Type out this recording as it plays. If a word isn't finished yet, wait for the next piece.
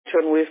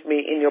turn with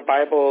me in your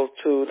Bible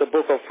to the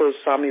book of 1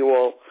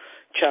 Samuel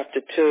chapter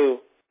 2.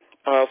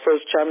 1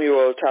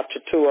 Samuel chapter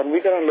 2. And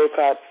we're going to look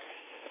at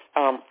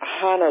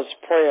Hannah's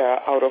prayer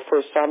out of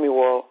 1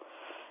 Samuel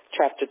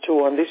chapter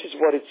 2. And this is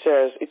what it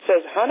says. It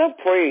says, Hannah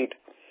prayed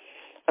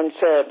and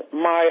said,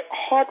 my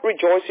heart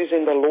rejoices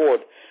in the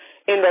Lord.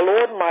 In the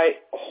Lord my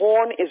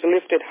horn is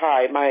lifted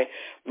high. My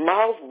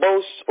mouth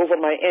boasts over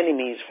my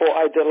enemies, for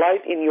I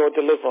delight in your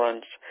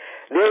deliverance.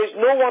 There is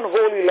no one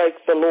holy like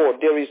the Lord.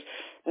 There is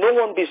no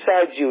one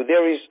besides you.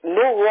 There is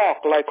no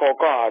rock like our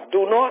God.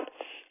 Do not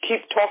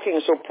keep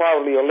talking so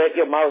proudly or let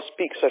your mouth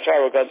speak such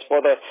arrogance,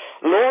 for the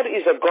Lord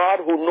is a God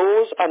who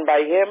knows, and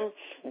by him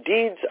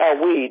deeds are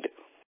weighed.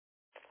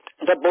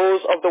 The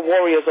bows of the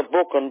warriors are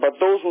broken, but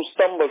those who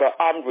stumble are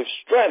armed with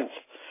strength.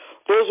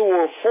 Those who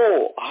were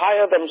full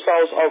hire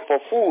themselves out for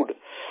food,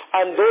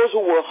 and those who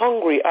were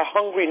hungry are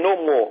hungry no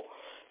more.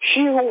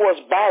 She who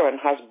was barren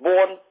has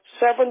borne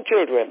 7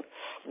 children,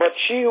 but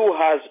she who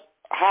has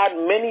had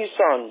many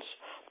sons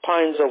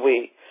pines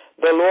away.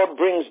 The Lord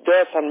brings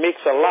death and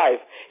makes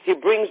alive. He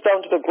brings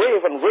down to the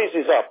grave and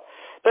raises up.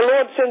 The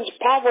Lord sends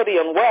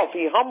poverty and wealth.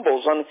 He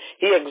humbles and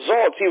he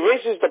exalts. He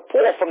raises the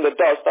poor from the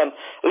dust and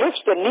lifts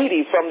the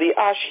needy from the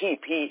ash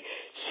heap. He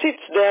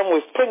sits them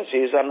with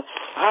princes and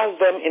has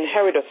them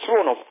inherit a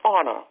throne of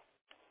honor.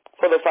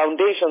 For the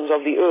foundations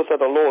of the earth are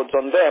the Lord's.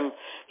 On them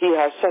he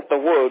has set the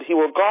world. He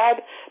will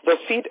guard the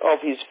feet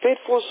of his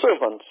faithful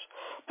servants,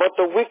 but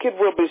the wicked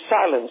will be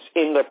silenced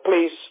in the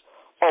place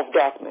of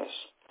darkness.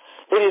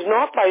 It is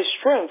not by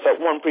strength that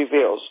one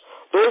prevails.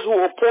 Those who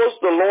oppose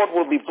the Lord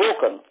will be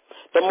broken.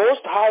 The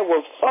Most High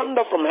will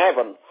thunder from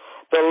heaven.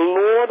 The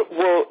Lord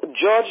will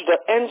judge the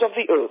ends of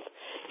the earth.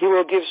 He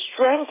will give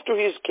strength to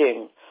his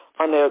king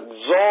and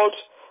exalt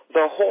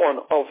the horn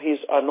of his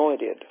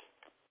anointed.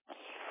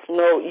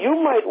 Now, you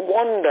might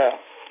wonder,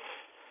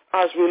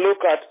 as we look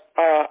at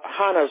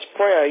Hannah's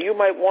prayer, you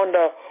might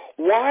wonder,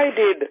 why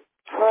did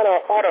Hannah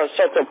utter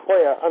such a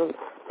prayer? And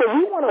so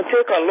we want to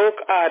take a look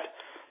at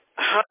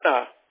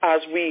Hannah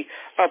as we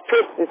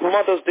approach this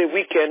Mother's Day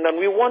weekend, and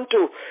we want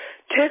to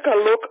take a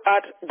look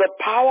at the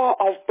power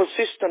of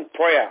persistent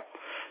prayer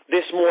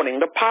this morning,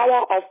 the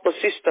power of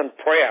persistent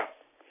prayer.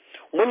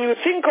 When you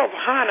think of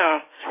Hannah,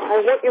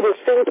 I want you to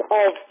think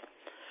of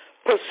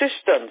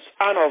persistence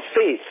and of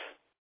faith.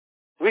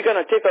 We're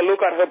going to take a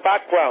look at her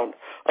background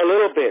a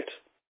little bit.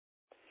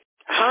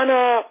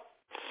 Hannah,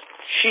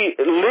 she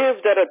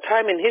lived at a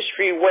time in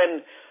history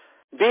when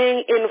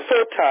being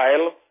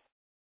infertile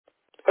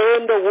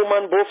earned a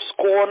woman both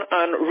scorn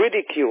and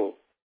ridicule.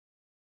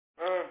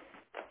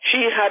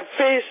 She had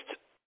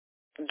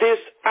faced this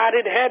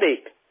added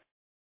headache.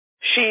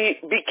 She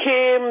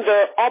became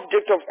the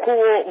object of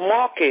cruel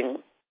mocking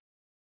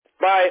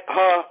by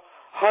her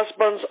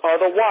husband's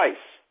other wife.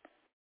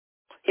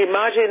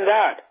 Imagine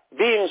that,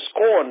 being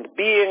scorned,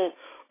 being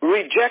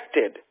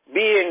rejected,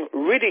 being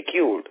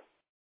ridiculed.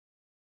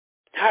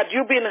 Had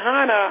you been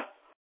Hannah,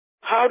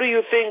 how do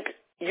you think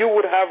you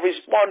would have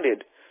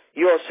responded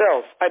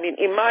yourself? I mean,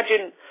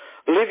 imagine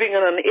living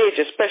in an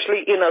age,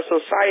 especially in a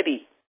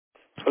society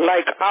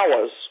like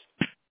ours,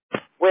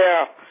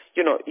 where,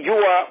 you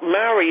are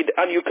married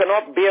and you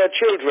cannot bear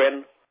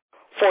children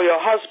for your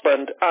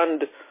husband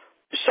and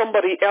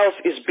somebody else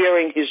is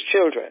bearing his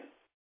children.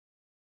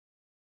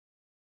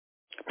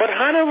 But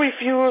Hannah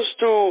refused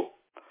to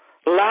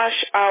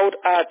lash out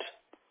at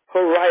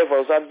her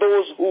rivals, at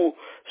those who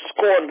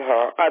scorned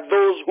her, at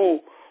those who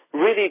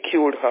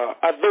ridiculed her,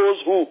 at those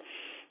who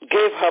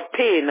gave her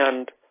pain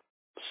and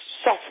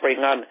suffering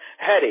and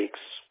headaches.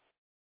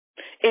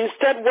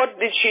 Instead, what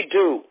did she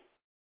do?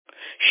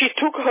 She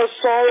took her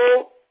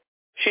sorrow,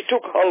 she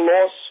took her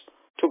loss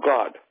to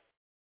God.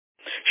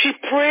 She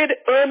prayed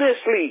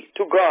earnestly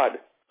to God.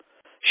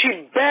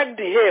 She begged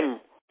him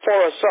for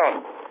a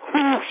son. She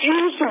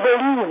refused to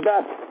believe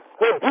that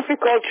her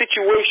difficult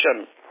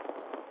situation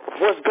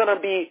was going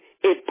to be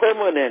a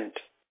permanent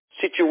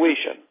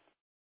situation.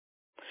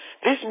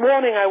 This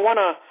morning, I want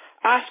to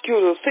ask you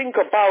to think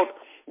about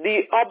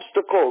the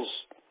obstacles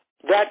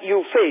that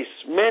you face.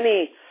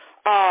 Many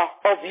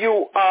of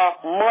you are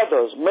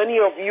mothers. Many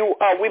of you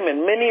are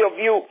women. Many of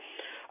you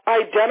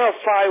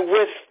identify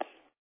with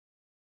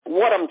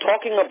what I'm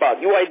talking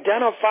about. You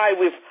identify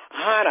with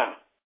Hannah.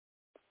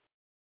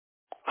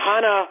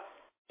 Hannah,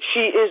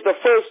 she is the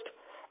first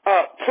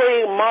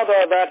praying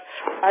mother that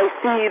I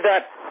see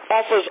that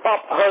offers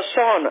up her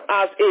son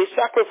as a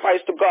sacrifice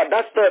to God.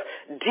 That's the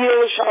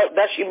deal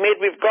that she made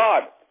with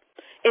God.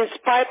 In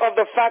spite of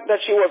the fact that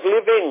she was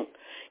living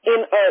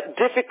in a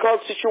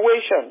difficult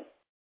situation,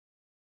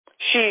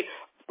 she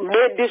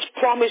made this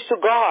promise to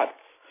God.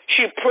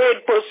 She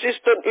prayed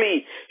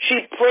persistently. She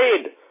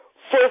prayed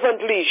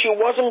fervently. She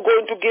wasn't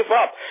going to give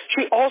up.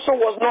 She also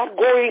was not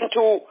going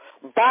to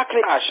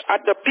backlash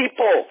at the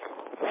people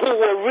who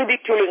were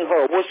ridiculing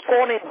her, were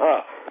scorning her,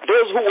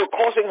 those who were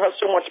causing her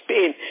so much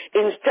pain.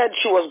 Instead,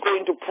 she was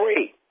going to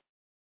pray.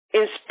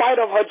 In spite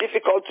of her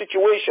difficult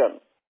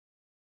situation,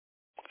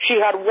 she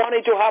had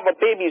wanted to have a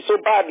baby so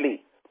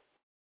badly,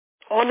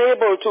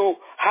 unable to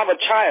have a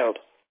child.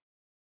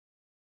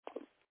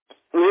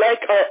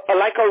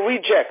 like a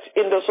reject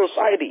in the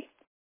society.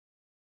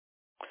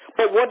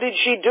 But what did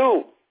she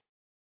do?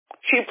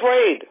 She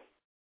prayed.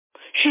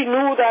 She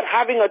knew that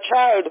having a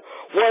child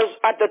was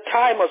at the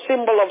time a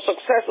symbol of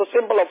success, a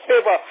symbol of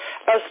favor,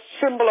 a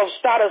symbol of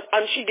status,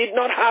 and she did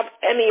not have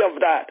any of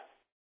that.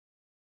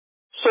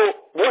 So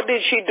what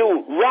did she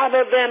do?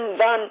 Rather than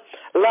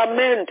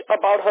lament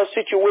about her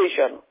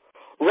situation,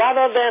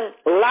 rather than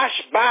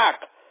lash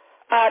back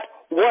at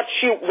what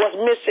she was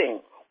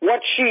missing,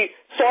 what she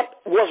thought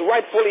was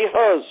rightfully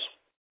hers,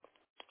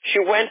 she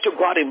went to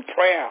God in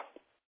prayer.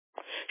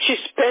 She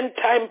spent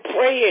time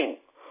praying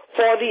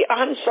for the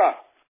answer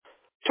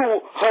to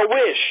her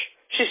wish.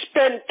 She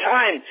spent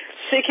time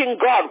seeking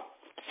God,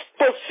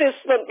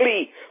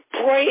 persistently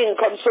praying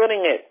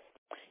concerning it.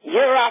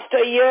 Year after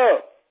year,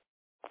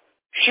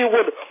 she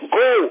would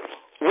go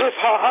with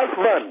her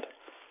husband,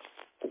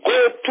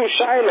 go to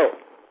Shiloh,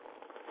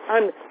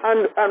 and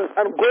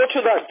go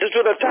to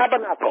the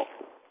tabernacle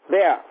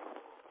there.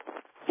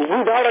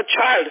 Without a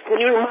child, can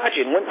you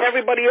imagine? When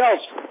everybody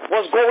else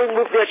was going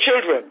with their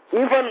children,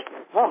 even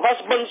her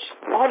husband's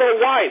other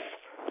wife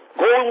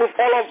going with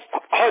all of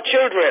her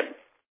children.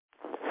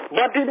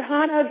 But did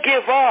Hannah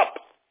give up?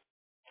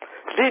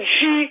 Did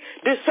she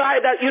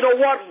decide that, you know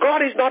what,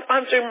 God is not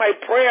answering my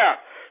prayer,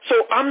 so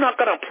I'm not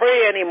going to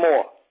pray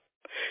anymore?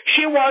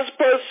 She was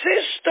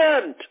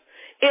persistent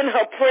in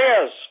her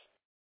prayers.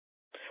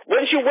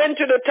 When she went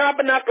to the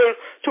tabernacle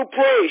to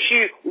pray,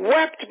 she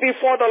wept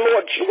before the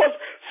Lord. She was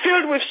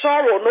filled with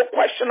sorrow, no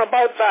question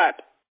about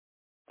that.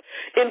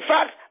 In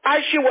fact,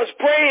 as she was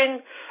praying,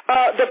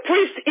 the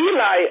priest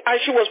Eli, as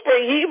she was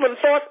praying, he even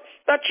thought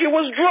that she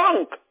was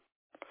drunk.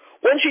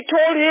 When she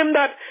told him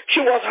that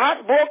she was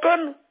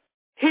heartbroken,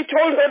 he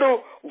told her to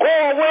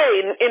go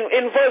away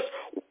in verse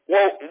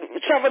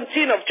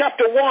 17 of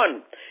chapter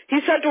 1. He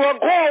said to her,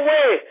 go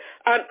away,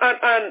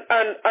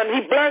 and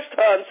he blessed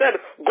her and said,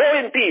 go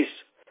in peace.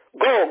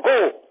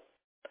 Go.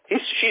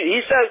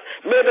 He says,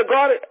 may the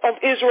God of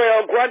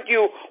Israel grant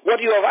you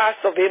what you have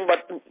asked of him,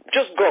 but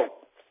just go.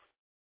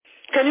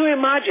 Can you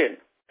imagine?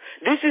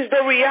 This is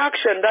the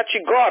reaction that she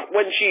got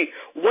when she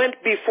went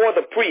before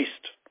the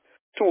priest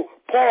to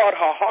pour out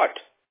her heart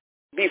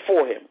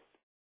before him.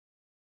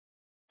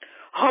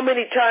 How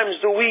many times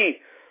do we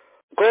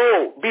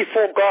go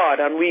before God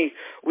and we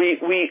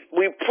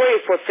pray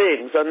for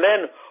things, and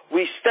then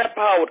we step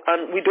out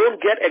and we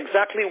don't get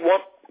exactly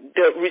what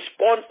the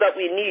response that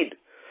we need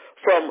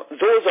from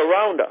those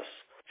around us,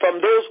 from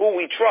those who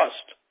we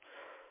trust.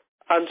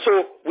 And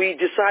so we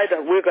decide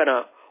that we're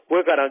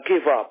gonna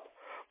give up.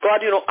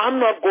 God, you know, I'm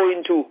not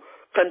going to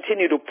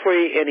continue to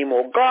pray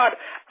anymore. God,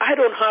 I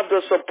don't have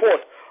the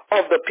support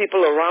of the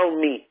people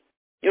around me.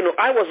 You know,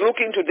 I was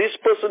looking to this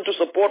person to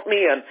support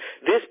me and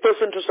this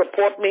person to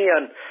support me,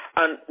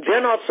 and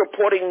they're not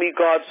supporting me,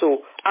 God,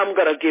 so I'm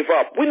going to give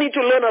up. We need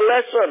to learn a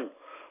lesson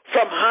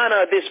from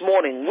Hannah this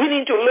morning. We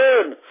need to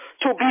learn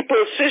to be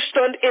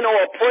persistent in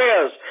our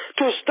prayers,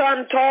 to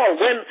stand tall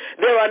when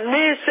there are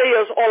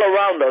naysayers all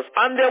around us,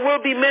 and there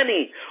will be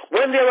many.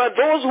 When there are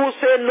those who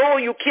say, no,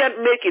 you can't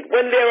make it.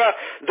 When there are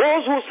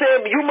those who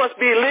say, you must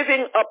be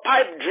living a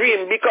pipe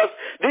dream because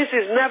this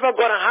is never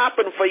going to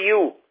happen for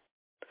you.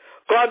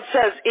 God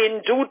says,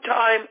 in due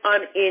time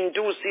and in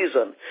due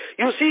season.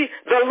 You see,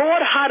 the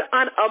Lord had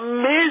an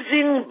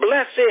amazing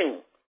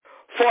blessing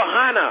for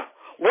Hannah.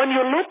 When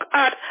you look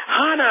at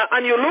Hannah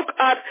and you look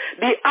at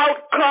the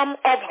outcome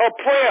of her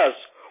prayers,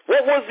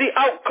 what was the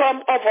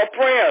outcome of her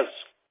prayers?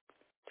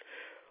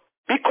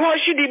 Because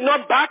she did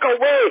not back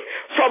away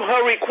from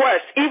her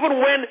request, even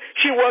when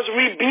she was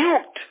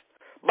rebuked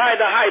by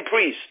the high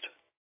priest.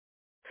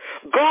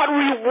 God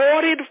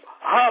rewarded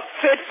her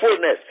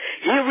faithfulness.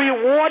 He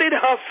rewarded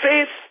her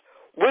faith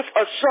with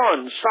a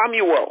son,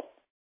 Samuel.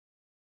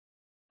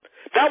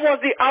 That was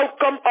the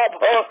outcome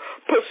of her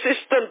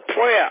persistent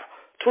prayer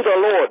to the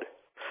Lord.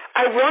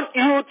 I want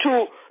you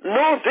to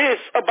know this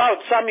about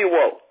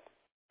Samuel.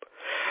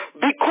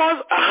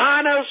 Because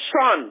Hannah's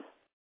son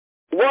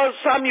was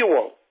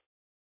Samuel,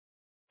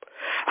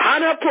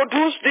 Hannah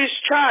produced this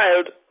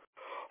child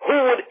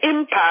who would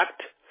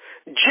impact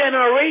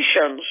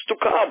generations to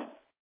come.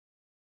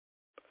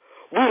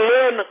 We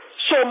learn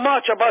so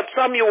much about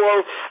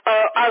Samuel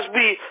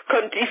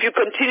if you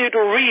continue to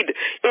read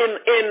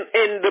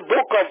in the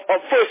book of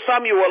 1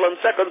 Samuel and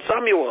 2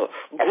 Samuel.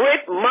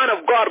 Great man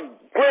of God,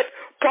 great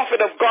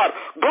prophet of God.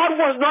 God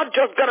was not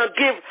just going to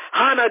give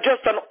Hannah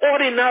just an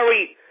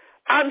ordinary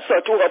answer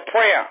to her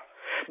prayer.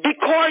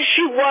 Because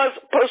she was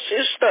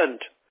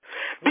persistent,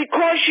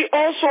 because she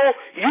also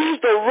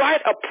used the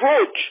right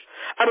approach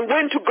and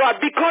went to God,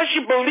 because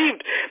she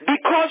believed,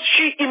 because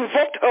she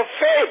invoked her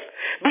faith,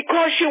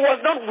 because she was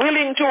not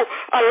willing to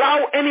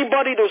allow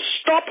anybody to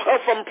stop her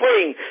from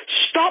praying,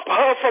 stop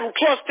her from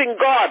trusting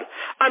God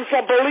and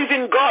for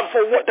believing God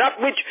for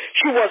that which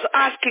she was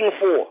asking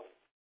for.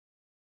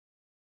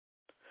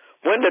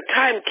 When the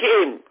time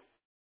came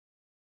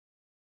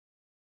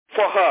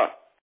for her,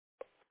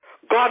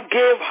 God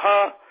gave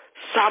her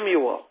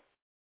Samuel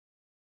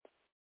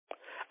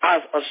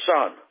as a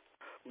son.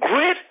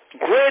 great,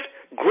 great,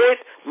 great,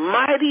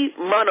 mighty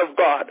man of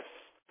God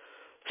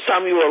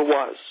Samuel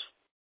was.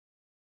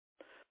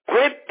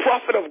 Great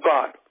prophet of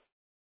God.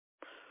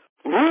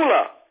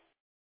 Ruler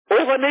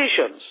over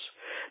nations.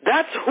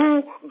 That's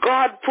who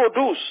God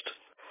produced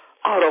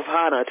out of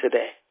Hannah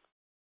today.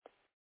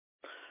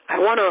 I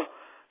want to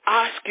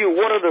ask you,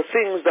 what are the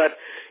things that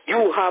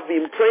you have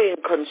been praying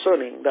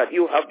concerning, that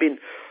you have been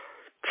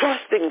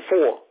trusting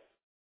for,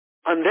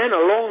 and then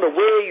along the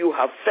way you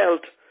have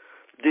felt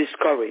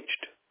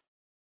discouraged?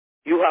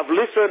 You have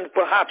listened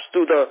perhaps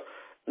to the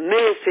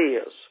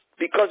naysayers,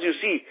 because you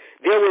see,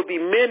 there will be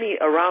many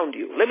around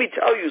you. Let me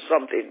tell you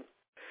something.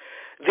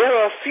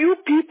 There are few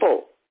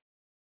people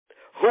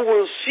who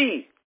will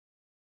see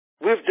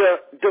with the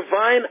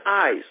divine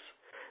eyes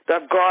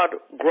that God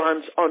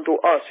grants unto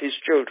us, his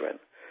children.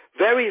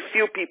 Very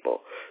few people.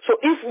 So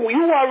if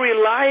you are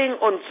relying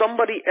on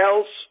somebody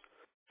else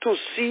to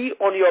see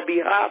on your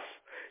behalf,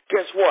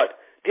 guess what?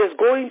 There's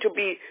going to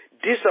be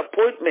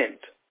disappointment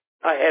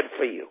ahead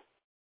for you.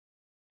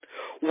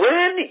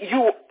 When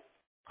you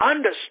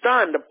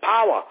understand the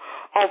power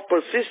of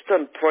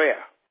persistent prayer,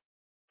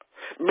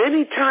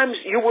 many times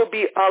you will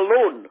be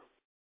alone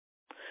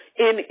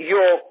in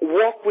your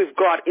walk with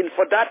God, in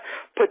for that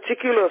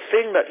particular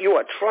thing that you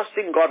are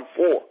trusting God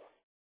for.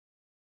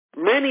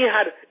 Many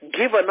had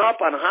given up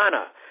on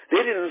Hannah.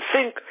 They didn't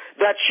think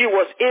that she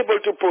was able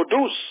to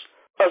produce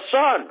a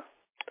son.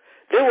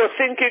 They were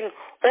thinking,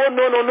 oh,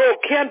 no,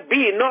 can't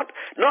be, not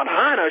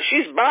Hannah.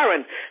 She's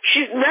barren.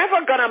 She's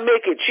never going to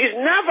make it. She's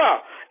never,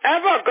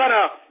 ever going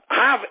to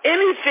have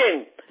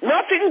anything.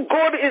 Nothing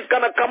good is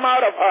going to come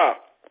out of her.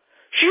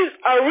 She's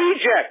a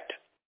reject.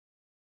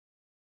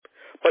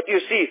 But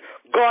you see,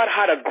 God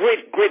had a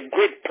great, great,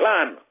 great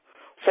plan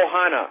for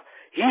Hannah.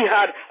 He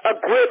had a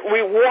great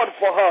reward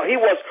for her. He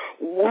was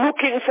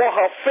looking for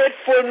her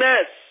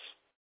faithfulness.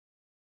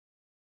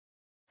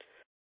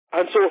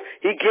 And so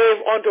he gave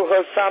unto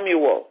her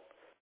Samuel.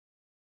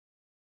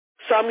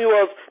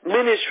 Samuel's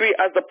ministry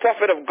as the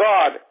prophet of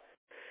God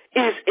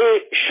is a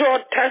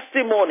short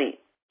testimony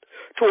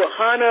to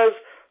Hannah's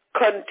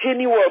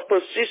continual,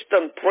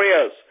 persistent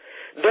prayers.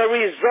 The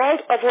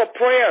result of her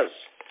prayers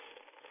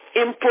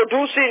in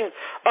producing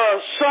a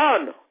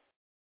son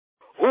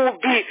who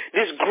would be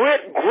this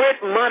great,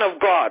 great man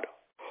of God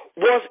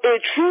was a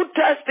true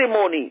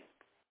testimony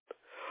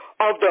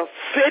of the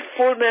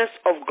faithfulness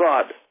of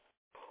God.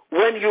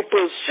 When you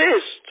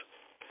persist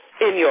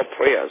in your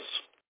prayers,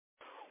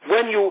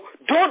 when you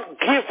don't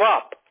give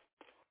up,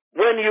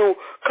 when you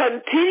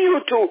continue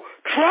to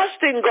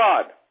trust in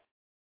God,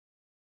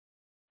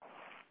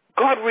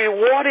 God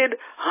rewarded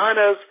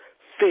Hannah's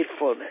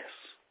faithfulness.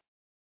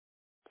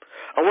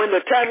 And when the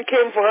time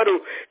came for her to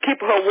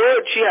keep her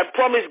word, she had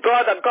promised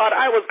God that, God,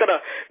 I was going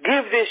to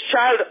give this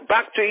child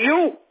back to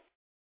you.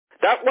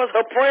 That was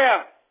her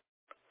prayer.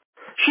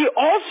 She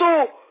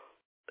also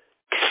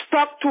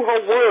stuck to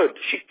her word.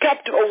 She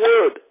kept her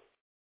word.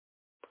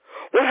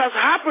 What has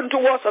happened to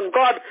us, and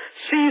God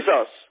sees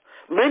us,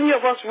 many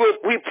of us,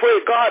 we pray,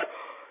 God,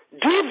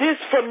 do this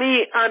for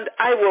me, and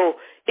I will,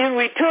 in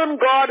return,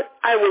 God,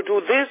 I will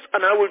do this,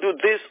 and I will do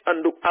this,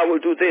 and I will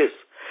do this.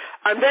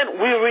 And then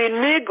we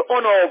renege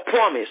on our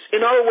promise.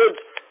 In other words,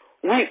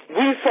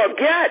 we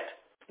forget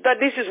that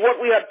this is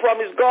what we had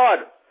promised God.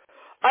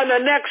 And the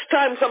next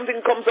time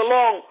something comes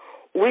along,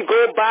 we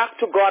go back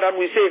to God and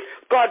we say,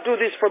 God, do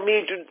this for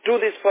me, do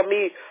this for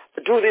me,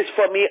 do this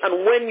for me.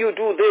 And when you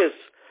do this,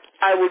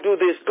 I will do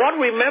this. God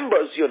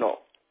remembers, you know.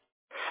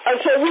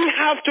 And so we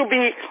have to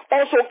be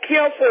also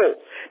careful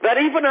that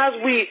even as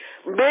we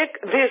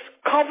make this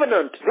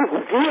covenant,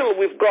 this deal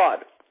with God,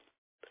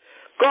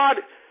 God,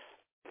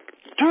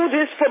 do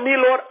this for me,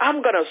 Lord.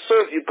 I'm going to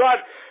serve you. God,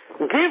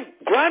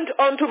 grant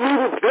unto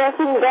me this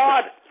blessing,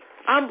 God.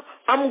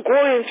 I'm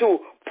going to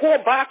pour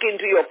back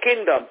into your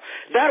kingdom.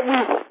 That we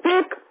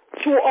stick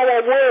to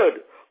our word.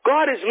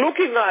 God is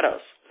looking at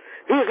us.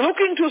 He's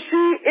looking to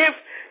see if,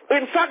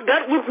 in fact,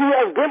 that which he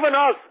has given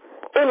us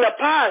in the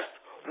past,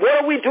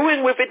 what are we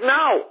doing with it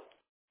now?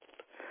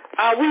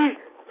 Are we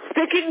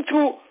sticking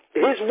to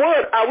his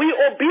word? Are we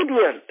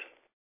obedient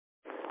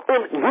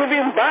in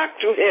giving back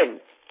to him?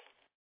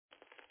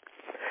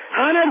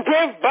 Hannah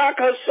gave back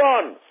her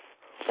son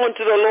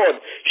unto the Lord.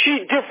 She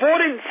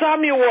devoted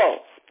Samuel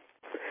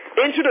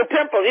into the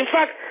temple. In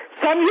fact,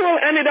 Samuel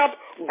ended up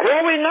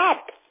growing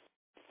up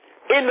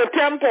in the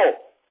temple.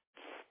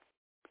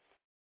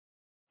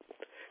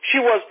 She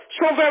was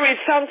so very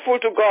thankful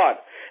to God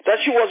that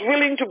she was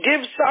willing to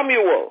give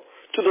Samuel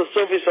to the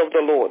service of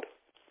the Lord.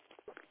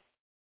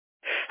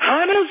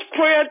 Hannah's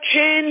prayer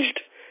changed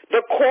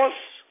the course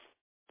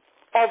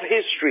of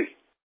history.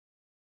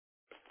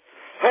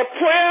 Her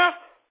prayer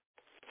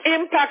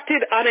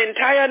impacted an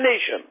entire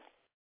nation.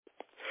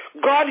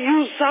 God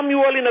used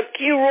Samuel in a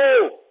key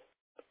role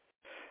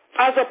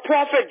as a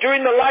prophet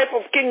during the life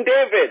of King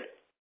David.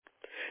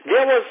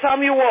 There was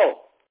Samuel,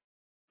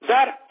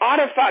 that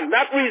artifact,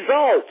 that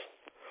result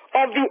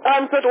of the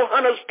answer to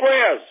Hannah's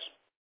prayers.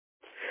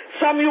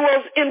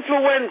 Samuel's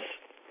influence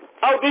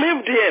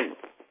outlived him.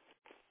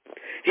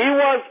 He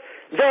was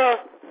the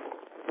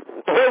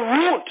the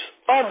root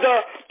of the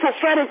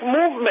prophetic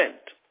movement.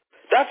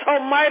 That's how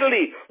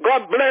mightily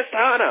God blessed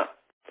Hannah,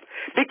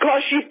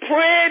 because she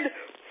prayed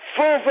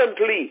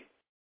fervently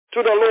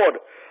to the Lord.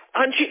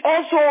 And she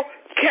also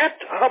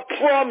kept her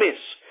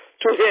promise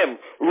to him,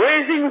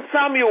 raising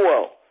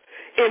Samuel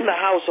in the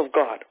house of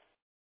God.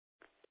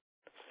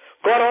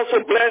 God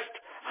also blessed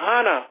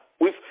Hannah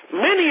with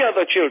many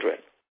other children,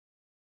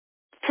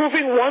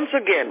 proving once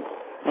again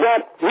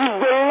that his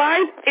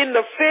delight in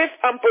the faith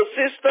and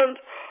persistence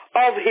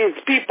of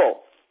his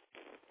people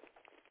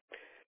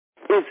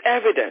is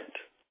evident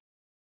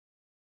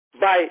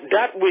by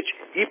that which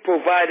he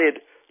provided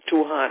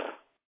to Hannah.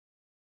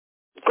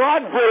 God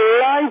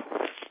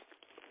delights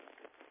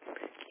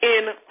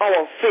in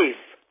our faith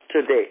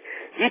today.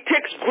 He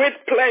takes great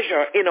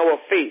pleasure in our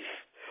faith.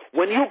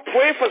 When you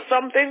pray for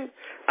something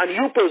and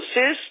you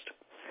persist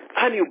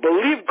and you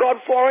believe God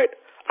for it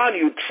and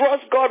you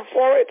trust God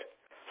for it,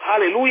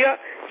 hallelujah,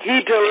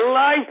 he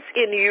delights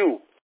in you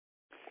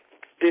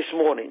this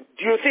morning.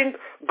 Do you think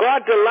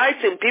God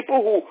delights in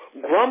people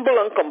who grumble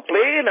and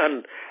complain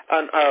and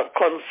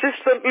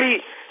consistently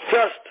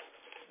just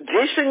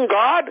dissing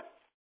God?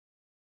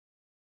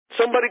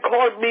 Somebody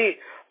called me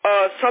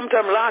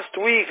sometime last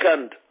week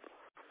and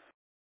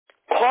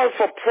called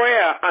for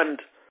prayer and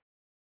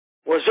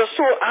was just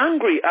so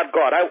angry at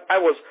God. I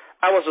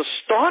was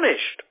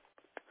astonished,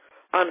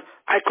 and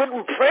I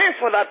couldn't pray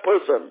for that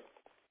person.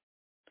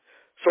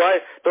 So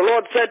the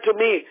Lord said to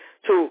me,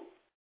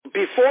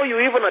 before you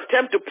even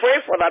attempt to pray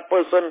for that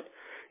person,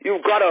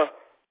 you've got to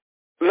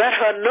let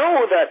her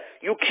know that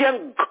you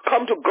can't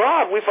come to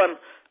God with an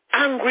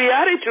angry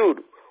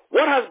attitude.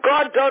 What has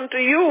God done to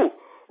you?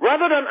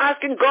 Rather than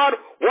asking God,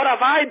 what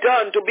have I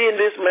done to be in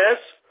this mess?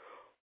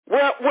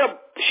 Well,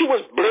 she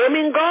was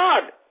blaming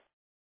God.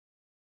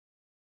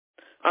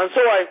 And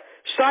so I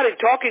started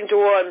talking to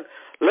her and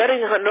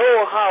letting her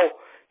know how,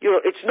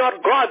 it's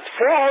not God's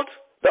fault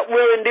that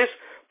we're in this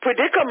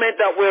predicament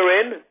that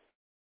we're in.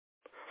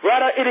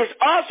 Rather, it is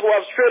us who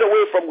have strayed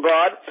away from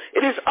God.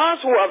 It is us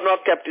who have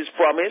not kept his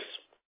promise.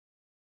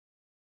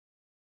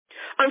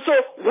 And so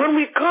when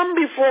we come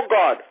before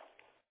God,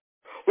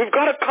 we've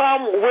got to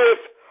come with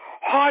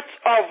hearts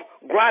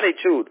of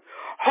gratitude,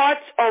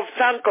 hearts of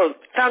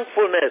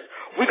thankfulness.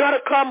 We've got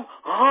to come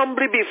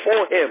humbly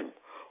before him.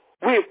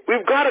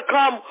 We've got to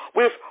come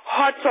with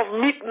hearts of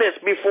meekness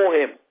before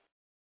him.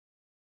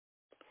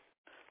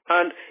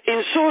 And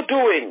in so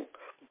doing,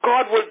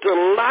 God will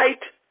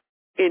delight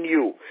in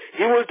you.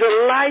 He will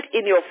delight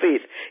in your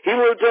faith. He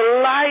will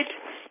delight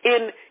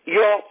in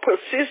your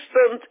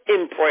persistence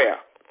in prayer.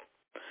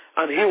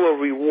 And he will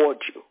reward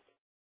you.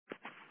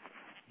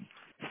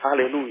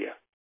 Hallelujah.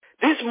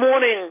 This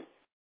morning,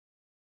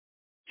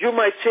 you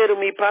might say to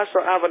me, Pastor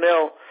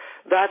Avenel,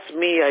 that's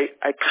me. I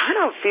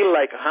kind of feel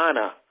like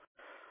Hannah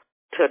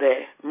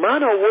today.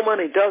 Man or woman,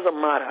 it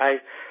doesn't matter.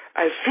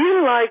 I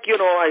feel like,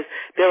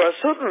 there are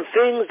certain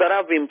things that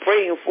I've been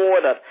praying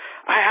for that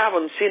I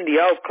haven't seen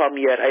the outcome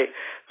yet. I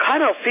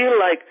kind of feel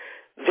like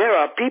there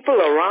are people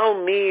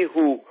around me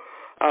who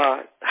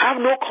have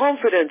no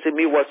confidence in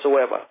me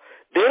whatsoever.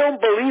 They don't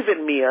believe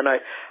in me, and I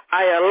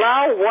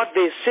allow what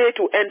they say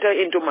to enter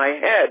into my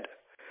head.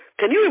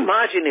 Can you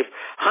imagine if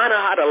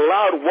Hannah had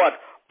allowed what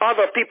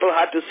other people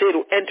had to say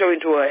to enter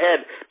into her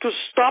head to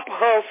stop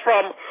her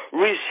from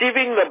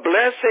receiving the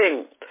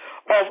blessing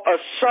of a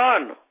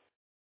son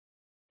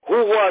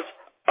who was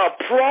a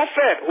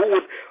prophet, who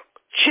would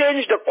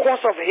change the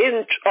course of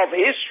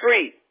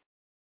history,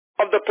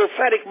 of the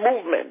prophetic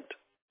movement?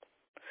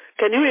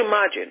 Can you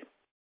imagine?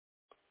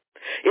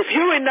 If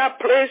you're in that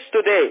place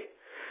today,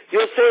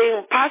 you're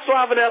saying, Pastor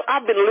Avenel,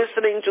 I've been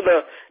listening to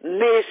the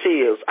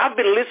naysayers. I've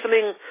been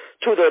listening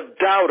to the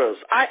doubters.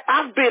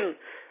 I've been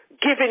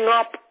giving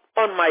up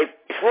on my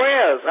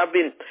prayers. I've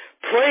been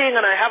praying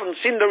and I haven't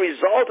seen the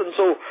result, and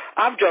so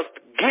I've just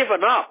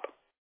given up.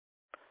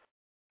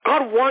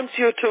 God wants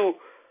you to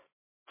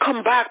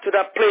come back to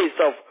that place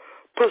of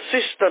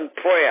persistent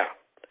prayer.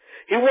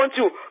 He wants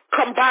you to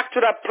come back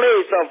to that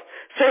place of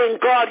saying,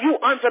 God, you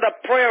answered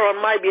a prayer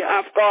on my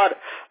behalf, God,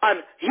 and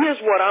here's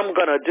what I'm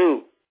going to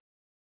do.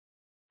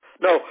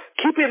 Now,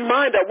 keep in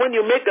mind that when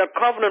you make that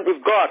covenant with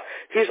God,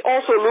 he's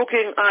also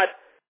looking at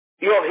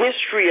your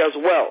history as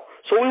well.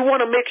 So we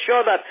want to make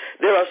sure that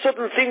there are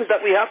certain things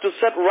that we have to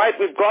set right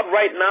with God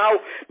right now.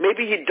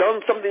 Maybe he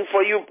done something for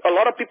you. A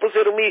lot of people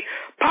say to me,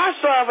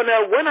 Pastor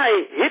Avenel, when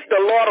I hit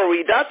the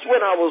lottery, that's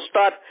when I will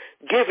start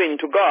giving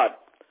to God.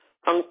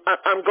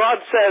 And God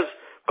says,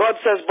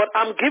 but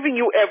I'm giving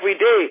you every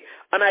day,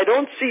 and I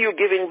don't see you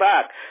giving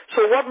back.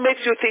 So what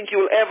makes you think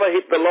you'll ever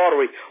hit the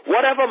lottery?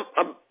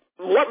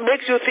 What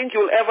makes you think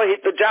you'll ever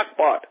hit the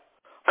jackpot?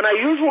 And I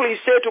usually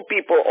say to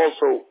people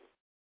also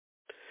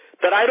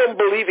that I don't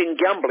believe in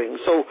gambling,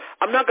 so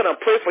I'm not going to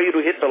pray for you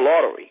to hit the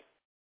lottery.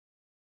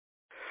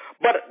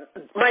 But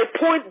my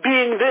point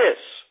being this,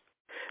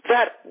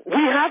 that we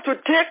have to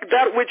take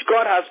that which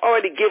God has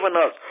already given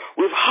us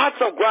with hearts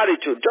of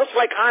gratitude, just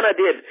like Hannah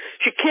did.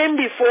 She came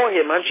before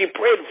him and she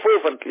prayed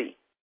fervently.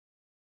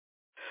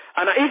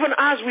 And even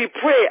as we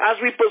pray, as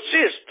we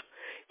persist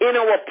in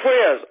our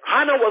prayers.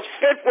 Hannah was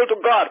faithful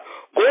to God,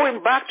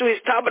 going back to his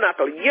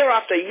tabernacle year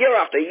after year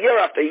after year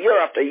after year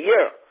after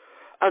year,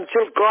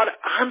 until God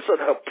answered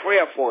her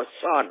prayer for a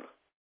son.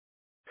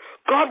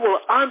 God will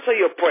answer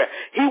your prayer.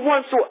 He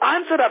wants to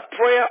answer that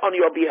prayer on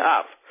your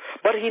behalf,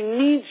 but he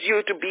needs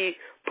you to be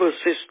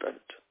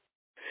persistent.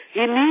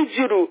 He needs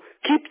you to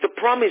keep the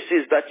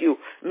promises that you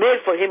made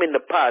for him in the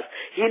past.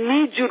 He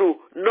needs you to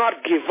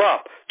not give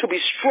up, to be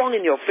strong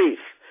in your faith.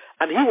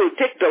 And he will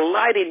take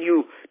delight in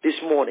you this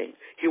morning.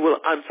 He will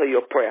answer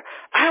your prayer.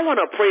 I want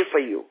to pray for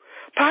you.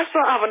 Pastor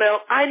Avenel,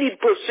 I need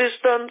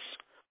persistence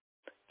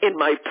in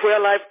my prayer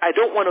life. I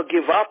don't want to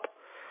give up.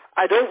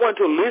 I don't want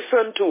to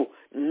listen to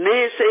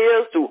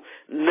naysayers, to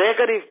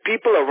negative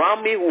people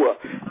around me who are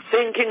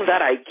thinking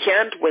that I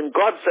can't when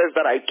God says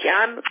that I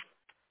can.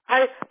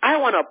 I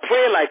want to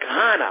pray like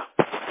Hannah.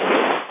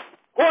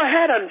 Go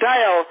ahead and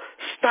dial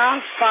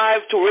 *5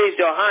 to raise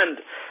your hand.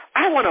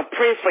 I want to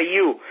pray for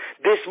you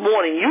this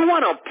morning. You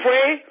want to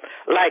pray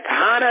like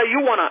Hannah.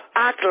 You want to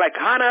act like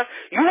Hannah.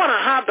 You want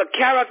to have the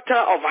character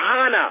of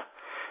Hannah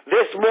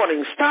this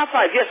morning. *5.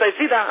 Yes, I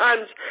see the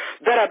hands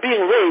that are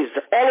being raised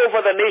all over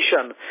the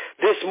nation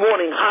this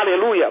morning.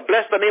 Hallelujah.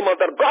 Bless the name of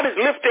God. God is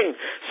lifting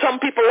some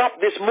people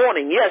up this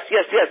morning. Yes,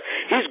 yes, yes.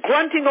 He's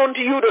granting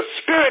unto you the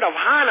spirit of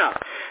Hannah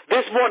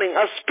this morning,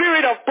 a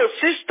spirit of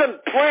persistent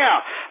prayer,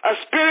 a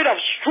spirit of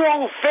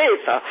strong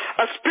faith,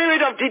 a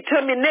spirit of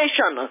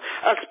determination,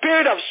 a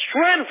spirit of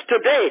strength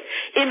today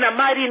in the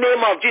mighty name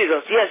of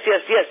Jesus. Yes,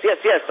 yes, yes, yes,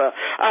 yes.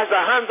 As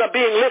the hands are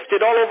being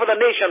lifted all over the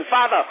nation,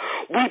 Father,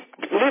 we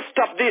lift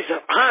up these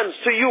hands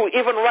to you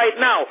even right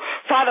now.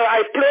 Father,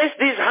 I place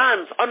these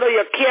hands under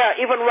your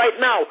care even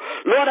right now.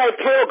 Lord, I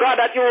pray, oh God,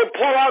 that you will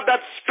pour out that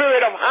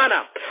spirit of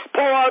Hannah,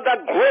 pour out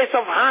that grace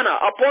of Hannah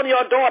upon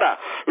your daughter.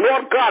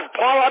 Lord God,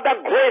 pour out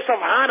that grace of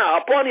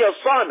Hannah upon your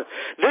son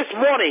this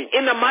morning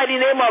in the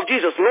mighty name of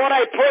Jesus. Lord,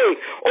 I pray,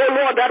 oh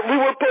Lord, that we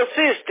will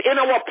persist in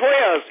our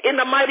prayers in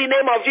the mighty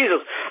name of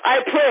Jesus.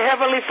 I pray,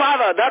 Heavenly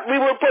Father, that we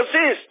will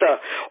persist,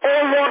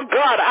 oh Lord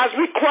God, as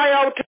we cry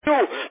out to you,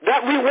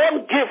 that we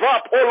won't give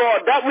up, oh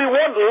Lord, that we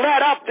won't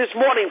let up this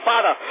morning,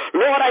 Father.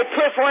 Lord, I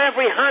pray for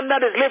every hand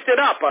that is lifted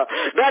up,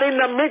 that in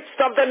the midst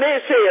of the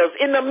naysayers,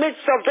 in the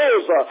midst of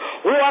those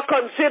who are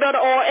considered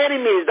our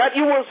enemies, that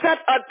you will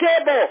set a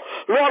table,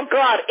 Lord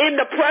God, in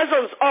the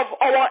presence of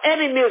our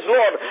enemies,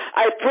 Lord.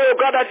 I pray,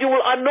 God, that you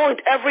will anoint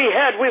every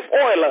head with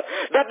oil,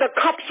 that the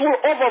cups will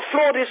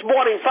overflow this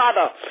morning,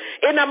 Father,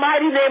 in the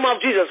mighty name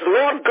of Jesus.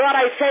 Lord God,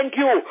 I thank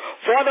you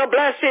for the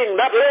blessing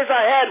that lays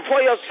ahead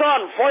for your son,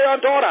 for your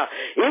daughter,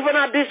 even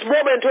at this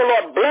moment, oh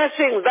Lord,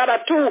 blessings that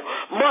are too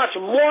much,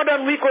 more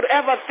than we could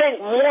ever think,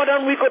 more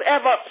than we could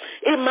ever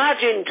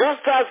imagine,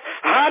 just as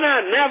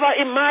Hannah never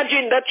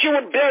imagined that she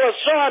would bear a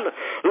son,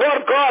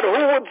 Lord God,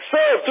 who would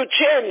serve to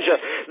change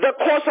the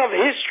course of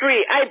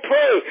history. I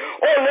pray,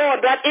 oh Lord,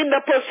 that in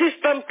the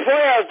persistent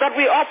prayers that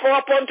we offer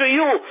up unto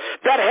you,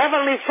 that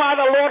Heavenly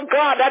Father, Lord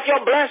God, that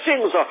your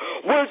blessings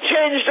will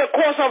change the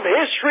course of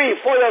history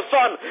for your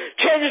son,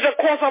 change the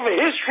course of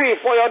history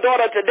for your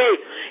daughter today,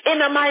 in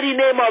the mighty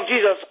name of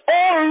Jesus.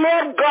 Oh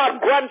Lord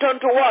God, grant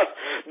unto us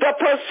the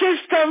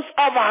persistence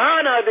of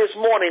Hannah this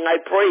morning, I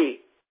pray.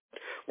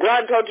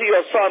 Grant unto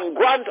your son,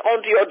 grant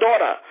unto your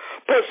daughter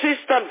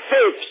persistent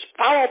faiths,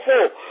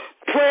 powerful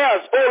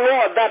prayers, oh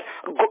Lord, that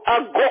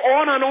go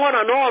on and on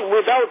and on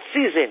without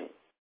ceasing.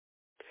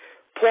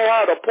 Pour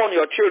out upon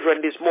your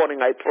children this morning,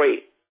 I pray,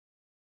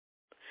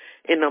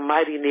 in the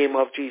mighty name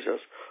of Jesus.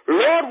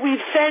 Lord, we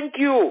thank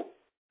you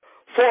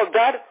for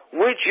that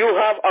which you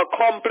have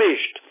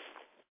accomplished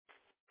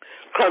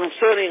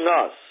concerning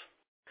us.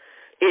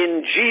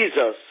 In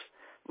Jesus'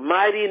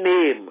 mighty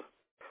name,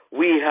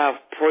 we have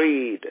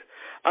prayed.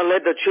 And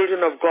let the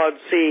children of God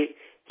say,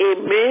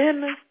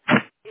 amen,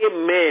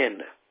 amen,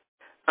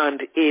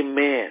 and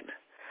amen.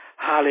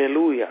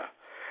 Hallelujah.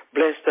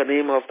 Bless the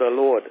name of the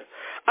Lord.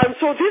 And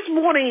so this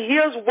morning,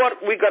 here's what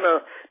we're going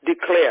to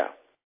declare.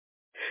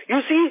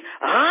 You see,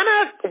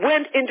 Hannah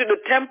went into the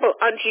temple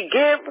and she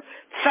gave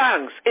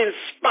thanks in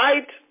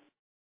spite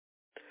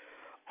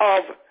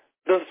of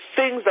the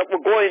things that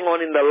were going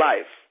on in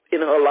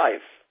her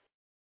life.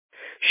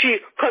 She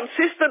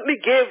consistently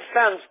gave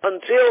thanks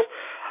until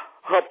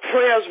her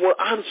prayers were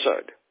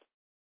answered.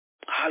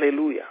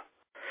 Hallelujah.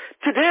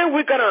 Today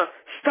we're going to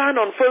stand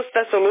on 1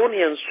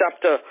 Thessalonians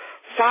chapter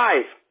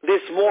 5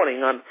 this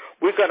morning, and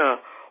we're going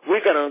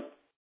to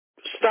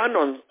stand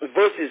on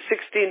verses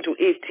 16 to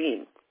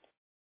 18.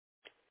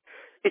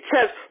 It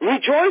says,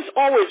 rejoice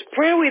always,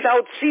 pray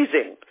without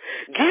ceasing,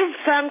 give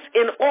thanks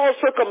in all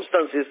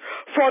circumstances,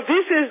 for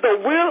this is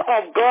the will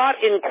of God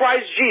in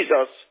Christ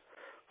Jesus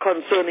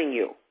concerning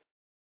you.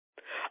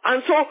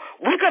 And so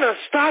we're going to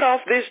start off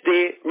this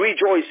day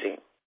rejoicing.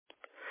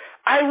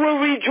 I will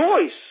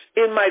rejoice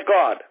in my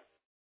God.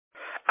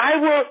 I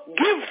will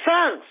give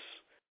thanks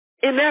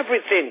in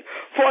everything,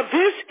 for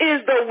this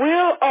is the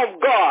will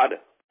of God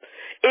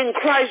in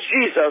Christ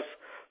Jesus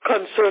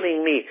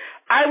concerning me.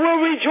 I will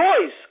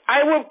rejoice.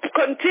 I will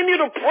continue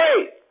to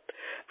pray.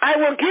 I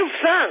will give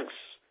thanks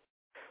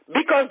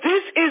because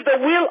this is the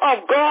will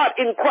of God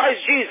in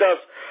Christ Jesus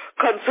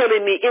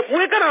concerning me. If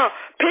we're going to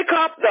pick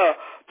up the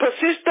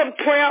persistent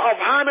prayer of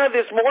Hannah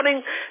this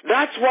morning,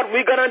 that's what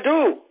we're going to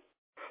do.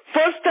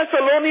 1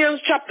 Thessalonians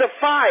chapter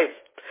 5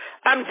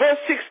 and verse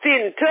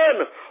 16. Turn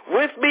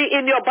with me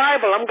in your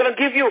Bible. I'm going to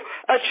give you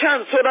a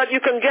chance so that you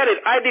can get it.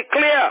 I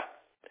declare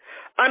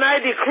and I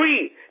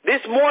decree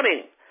this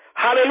morning,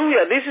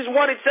 hallelujah, this is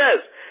what it says,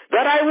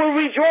 that I will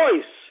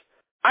rejoice.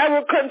 I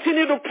will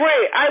continue to pray.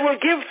 I will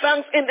give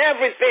thanks in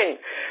everything,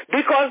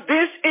 because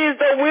this is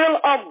the will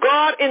of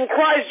God in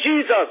Christ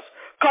Jesus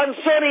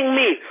concerning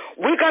me.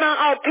 We're going to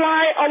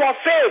apply our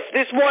faith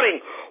this morning.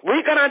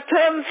 We're going to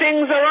turn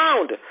things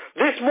around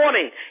this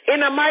morning in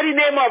the mighty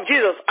name of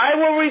Jesus. I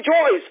will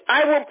rejoice.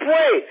 I will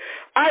pray.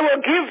 I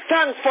will give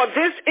thanks, for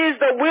this is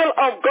the will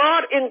of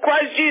God in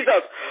Christ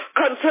Jesus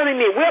concerning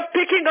me. We're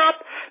picking up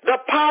the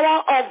power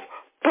of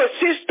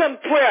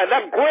persistent prayer,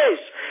 that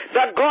grace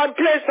that God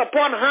placed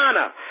upon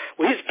Hannah.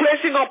 He's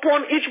placing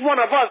upon each one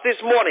of us this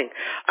morning.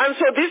 And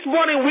so this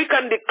morning we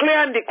can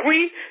declare and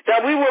decree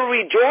that we will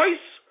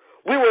rejoice,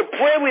 we will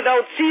pray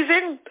without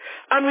ceasing,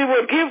 and we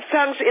will give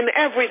thanks in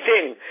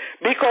everything,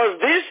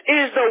 because this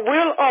is the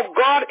will of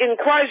God in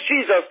Christ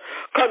Jesus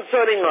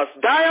concerning us.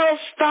 Dial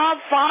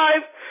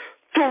 *5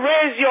 to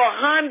raise your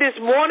hand this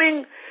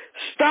morning.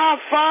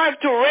 *5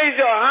 to raise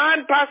your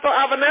hand, Pastor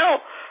Avenel.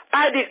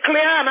 I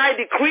declare and I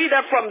decree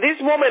that from this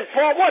moment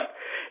forward,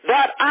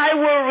 that I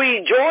will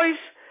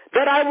rejoice,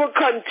 that I will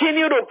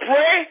continue to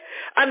pray,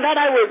 and that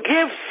I will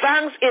give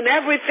thanks in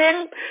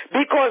everything,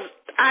 because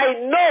I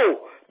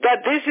know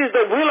that this is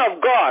the will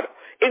of God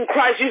in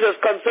Christ Jesus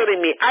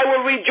concerning me. I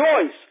will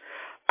rejoice,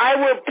 I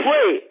will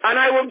pray, and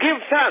I will give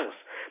thanks,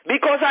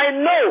 because I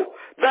know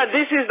that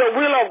this is the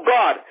will of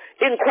God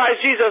in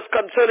Christ Jesus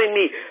concerning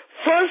me.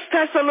 1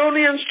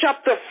 Thessalonians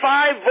chapter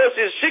 5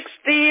 verses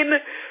 16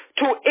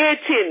 to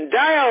 18.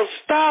 Dial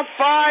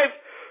 *5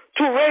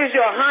 to raise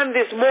your hand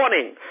this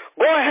morning.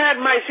 Go ahead,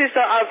 my sister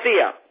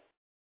Althea.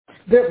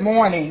 Good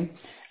morning.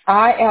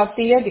 I,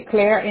 Althea,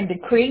 declare and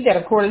decree that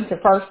according to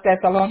 1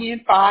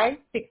 Thessalonians 5,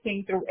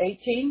 16 through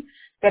 18,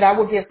 that I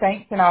will give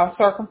thanks in all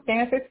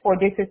circumstances, for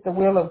this is the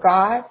will of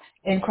God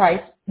in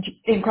Christ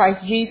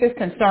Jesus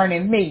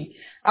concerning me.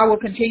 I will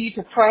continue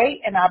to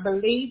pray, and I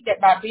believe that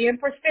by being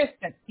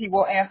persistent, He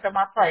will answer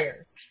my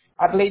prayers.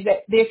 I believe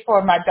that this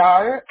for my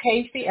daughter,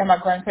 Casey, and my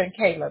grandson,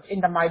 Caleb,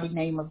 in the mighty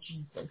name of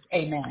Jesus.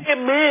 Amen.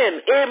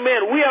 Amen.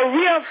 Amen. We are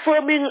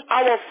reaffirming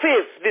our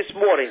faith this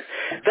morning.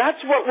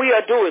 That's what we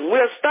are doing. We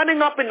are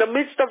standing up in the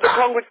midst of the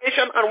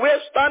congregation, and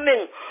we're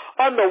standing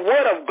on the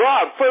word of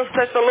God. 1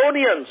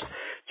 Thessalonians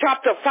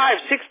chapter 5,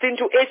 16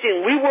 to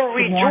 18. We will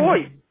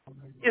rejoice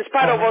in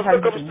spite of our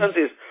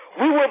circumstances.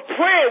 We will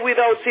pray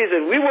without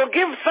ceasing. We will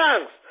give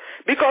thanks,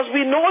 because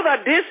we know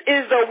that this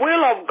is the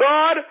will of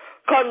God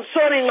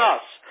concerning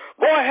us.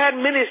 Go ahead,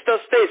 Minister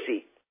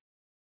Stacy.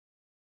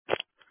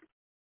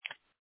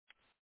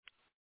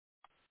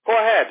 Go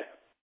ahead.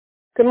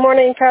 Good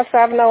morning, Pastor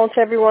Avenel, and to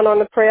everyone on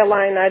the prayer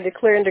line. I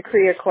declare and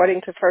decree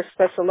according to 1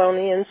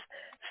 Thessalonians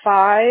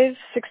 5,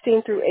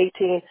 16 through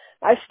 18.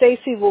 I,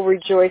 Stacy, will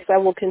rejoice. I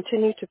will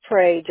continue to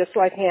pray, just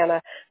like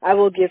Hannah. I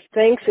will give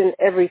thanks in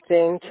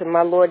everything to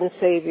my Lord and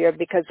Savior,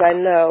 because I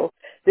know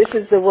this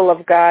is the will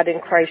of God in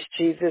Christ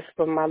Jesus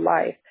for my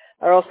life.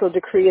 I also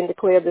decree and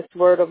declare this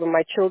word over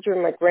my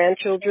children, my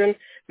grandchildren,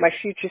 my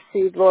future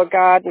seed, Lord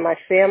God, my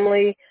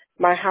family,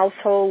 my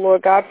household,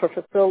 Lord God, for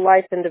fulfilled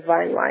life and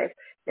divine life.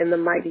 In the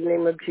mighty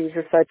name of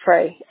Jesus, I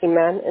pray.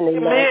 Amen and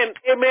amen. Amen.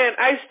 Amen.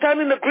 I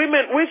stand in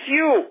agreement with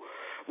you,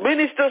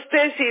 Minister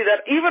Stacy,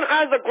 that even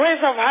as the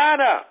grace of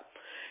Hannah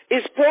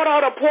is poured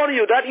out upon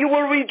you, that you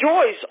will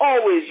rejoice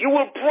always. You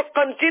will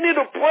continue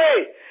to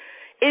pray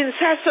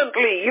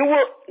incessantly. You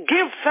will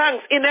give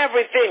thanks in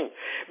everything,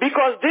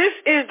 because this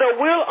is the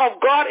will of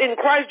God in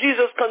Christ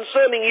Jesus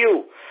concerning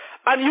you.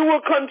 And you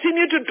will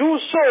continue to do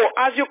so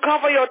as you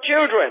cover your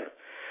children,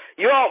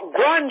 your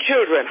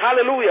grandchildren,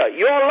 hallelujah,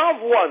 your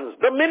loved ones,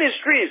 the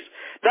ministries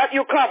that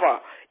you cover,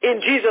 in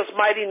Jesus'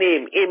 mighty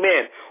name,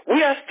 amen.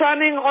 We are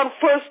standing on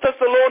 1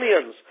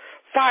 Thessalonians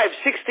 5,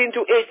 16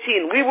 to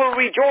 18. We will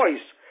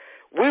rejoice.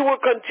 We will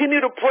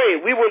continue to pray.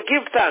 We will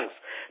give thanks,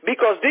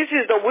 because this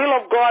is the will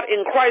of God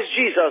in Christ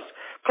Jesus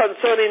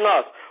concerning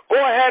us. Go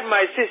ahead,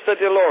 my sister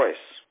Dolores.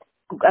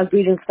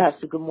 Greetings,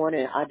 Pastor. Good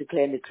morning. I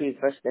declare and decree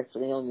 1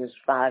 Thessalonians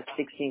 5,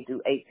 16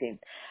 through 18.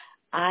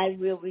 I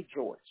will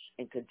rejoice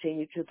and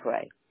continue to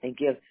pray and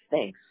give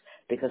thanks,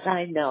 because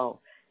I know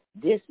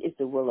this is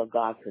the will of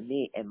God for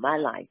me and my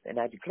life. And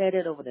I declare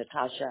that over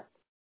Natasha,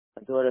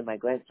 my daughter, my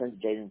grandson,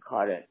 Jaden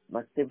Carter,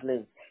 my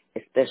siblings,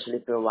 especially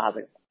Bill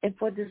Robert, and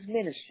for this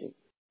ministry.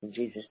 In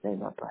Jesus'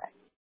 name I pray.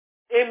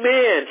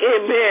 Amen.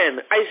 Amen.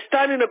 I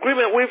stand in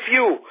agreement with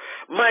you,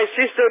 my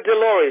sister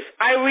Dolores.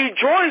 I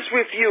rejoice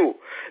with you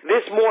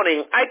this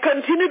morning. I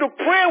continue to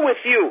pray with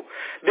you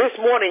this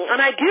morning. And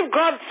I give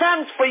God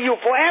thanks for you,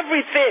 for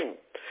everything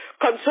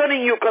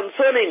concerning you,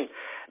 concerning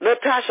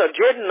Natasha,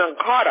 Jaden, and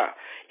Carter,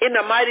 in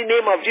the mighty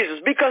name of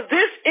Jesus. Because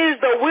this is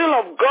the will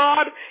of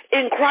God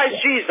in Christ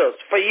Jesus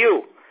for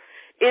you.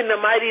 in the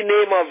mighty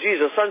name of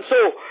Jesus. And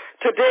so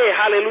today,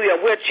 hallelujah,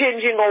 we're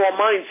changing our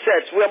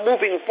mindsets. We're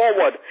moving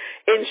forward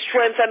in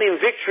strength and in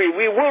victory.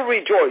 We will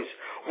rejoice.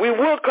 We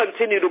will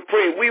continue to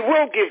pray. We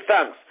will give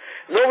thanks,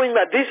 knowing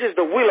that this is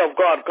the will of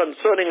God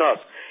concerning us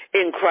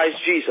in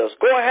Christ Jesus.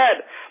 Go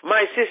ahead,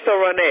 my sister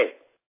Renee.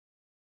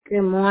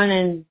 Good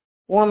morning,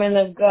 woman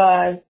of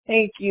God.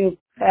 Thank you,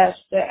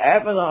 Pastor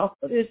Avalon,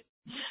 for this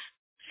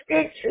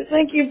scripture.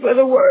 Thank you for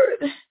the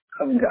word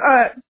of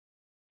God.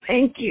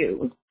 Thank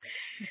you.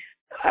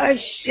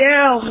 I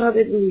shall,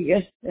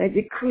 hallelujah. I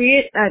decree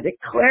it, I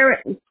declare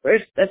it in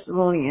 1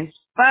 Thessalonians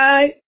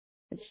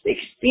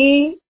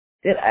 5:16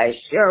 that I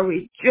shall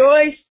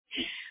rejoice.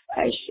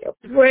 I shall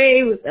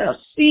pray without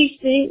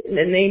ceasing in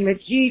the name of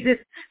Jesus,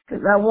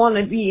 because I want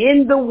to be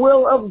in the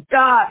will of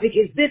God,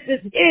 because this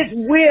is His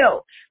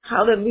will.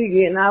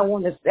 Hallelujah. And I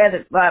want to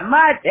satisfy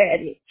my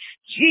daddy,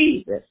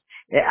 Jesus,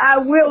 that I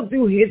will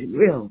do His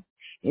will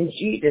in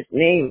Jesus'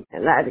 name.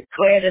 And I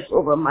declare this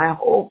over my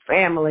whole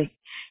family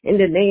in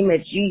the name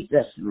of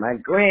Jesus, my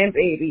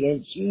grandbaby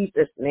in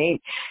Jesus' name.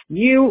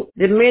 You,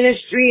 the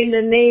ministry in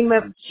the name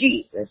of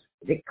Jesus,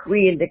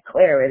 decree and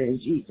declare it in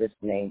Jesus'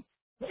 name.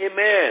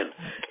 Amen.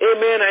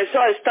 Amen.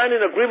 I stand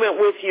in agreement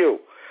with you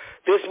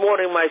this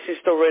morning, my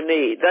sister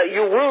Renee, that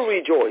you will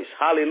rejoice.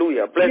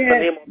 Hallelujah. Bless the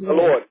name of the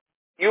Lord.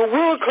 You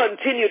will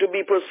continue to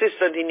be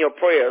persistent in your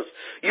prayers.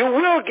 You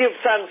will give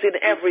thanks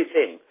in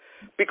everything,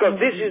 because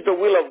this is the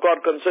will of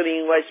God concerning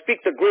you. I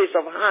speak the grace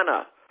of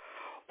Hannah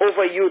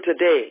over you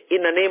today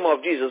in the name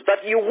of Jesus,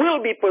 that you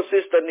will be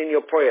persistent in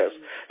your prayers,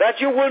 that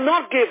you will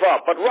not give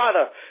up, but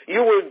rather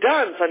you will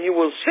dance and you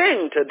will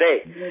sing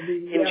today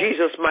in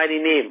Jesus' mighty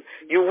name.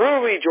 You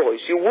will rejoice,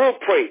 you will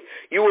pray,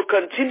 you will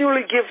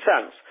continually give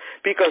thanks,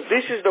 because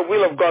this is the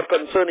will of God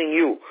concerning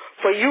you,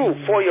 for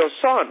your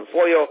son,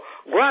 for your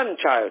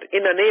grandchild,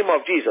 in the name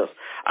of Jesus,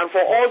 and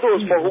for all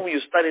those for whom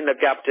you stand in the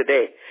gap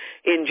today,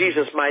 in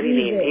Jesus' mighty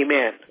name.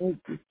 Amen.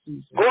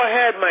 Go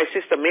ahead, my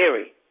sister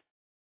Mary.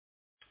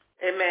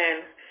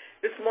 Amen.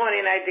 This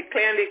morning I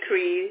declare and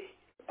decree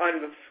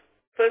on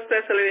 1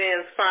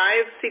 Thessalonians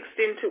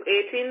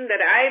 5:16-18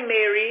 that I,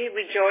 Mary,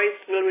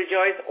 will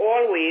rejoice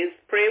always,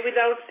 pray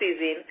without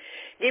ceasing,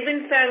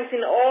 giving thanks in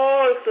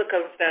all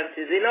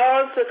circumstances,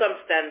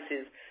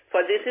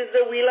 for this is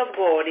the will of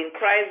God in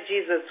Christ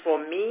Jesus for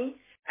me.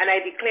 And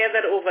I declare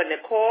that over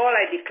Nicole,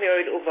 I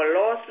declare it over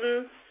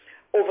Lawson,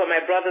 over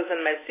my brothers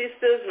and my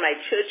sisters, my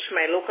church,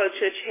 my local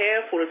church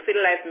here,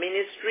 Fulfill Life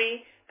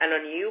Ministry, and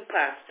on you,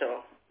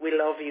 Pastor. We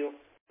love you.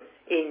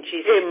 In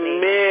Jesus'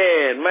 name.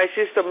 Amen. My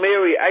sister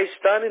Mary, I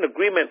stand in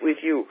agreement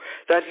with you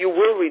that you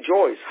will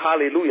rejoice.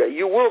 Hallelujah.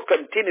 You will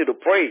continue to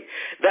pray,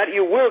 that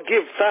you will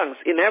give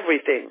thanks in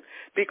everything,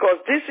 because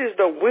this is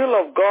the will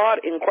of God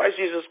in Christ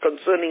Jesus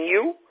concerning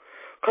you,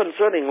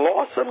 concerning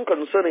Lawson,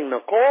 concerning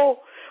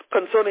Nicole,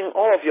 concerning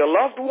all of your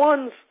loved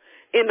ones,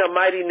 in the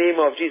mighty name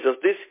of Jesus.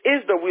 This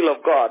is the will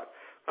of God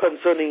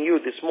concerning you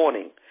this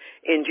morning.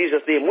 In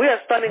Jesus' name. We are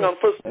standing on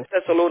 1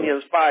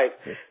 Thessalonians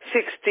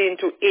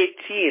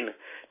 5:16-18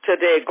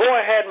 today. Go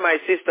ahead, my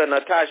sister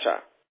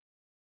Natasha.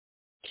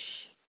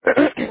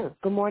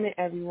 Good morning,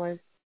 everyone.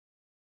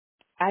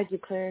 I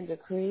declare and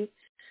decree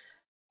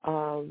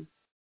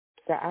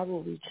that I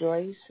will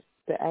rejoice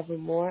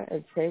forevermore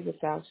and pray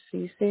without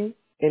ceasing.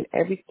 In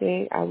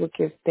everything I will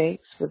give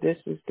thanks, for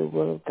this is the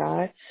will of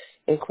God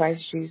in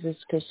Christ Jesus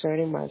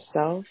concerning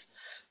myself,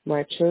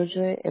 my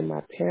children, and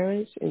my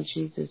parents, in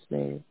Jesus'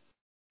 name.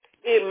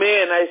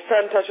 Amen. I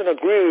stand, touch, and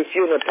agree with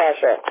you,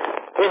 Natasha,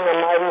 in the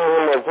mighty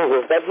name of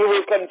Jesus, that you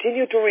will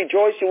continue to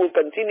rejoice, you will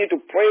continue to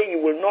pray,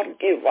 you will not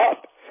give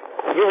up.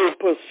 You will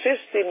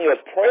persist in your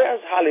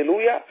prayers,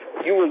 hallelujah.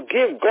 You will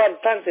give God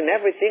thanks in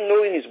everything,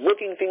 knowing He's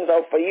working things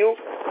out for you,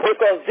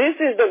 because this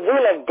is the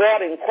will of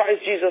God in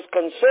Christ Jesus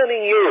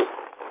concerning you.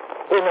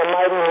 In the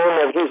mighty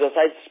name of Jesus,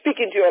 I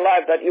speak into your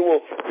life that you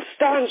will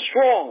stand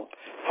strong,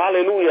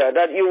 hallelujah,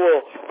 that you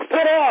will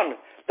put on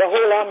the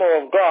whole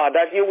armor of God,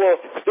 that you will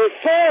be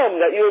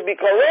firm, that you will be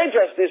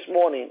courageous this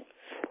morning.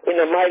 In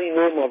the mighty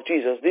name of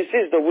Jesus. This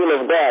is the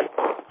will of God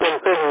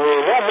concerning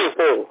you.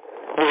 Everything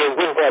you will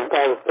give God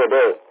thanks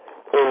today.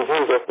 In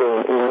Jesus'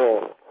 name,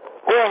 amen.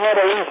 Go ahead,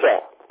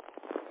 Alicia.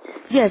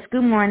 Yes,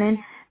 good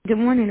morning. Good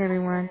morning,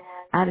 everyone.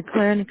 I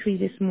declare and decree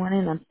this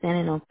morning, I'm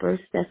standing on 1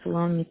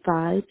 Thessalonians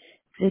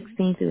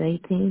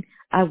 5:16-18.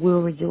 I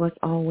will rejoice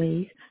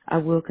always. I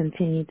will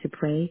continue to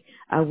pray.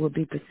 I will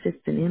be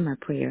persistent in my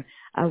prayer.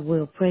 I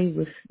will pray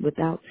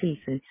without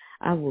ceasing.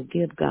 I will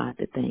give God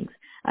the thanks.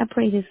 I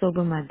pray this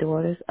over my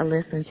daughters,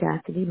 Alyssa and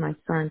Chastity, my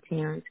son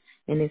Terrence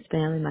and his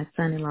family, my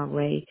son-in-law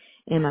Ray,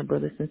 and my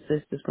brothers and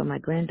sisters, for my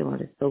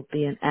granddaughters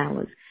Sophia and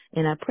Alice.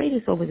 And I pray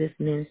this over this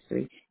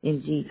ministry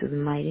in Jesus'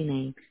 mighty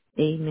name.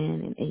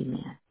 Amen and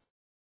amen.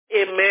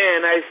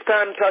 Amen. I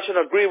stand, touch, and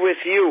agree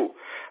with you,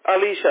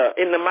 Alicia,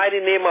 in the mighty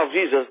name of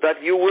Jesus,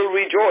 that you will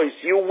rejoice.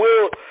 You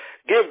will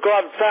give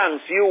God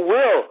thanks. You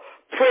will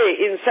pray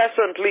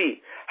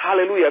incessantly.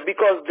 Hallelujah.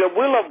 Because the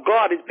will of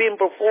God is being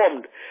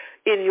performed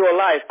in your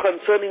life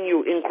concerning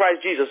you in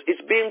Christ Jesus.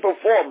 It's being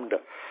performed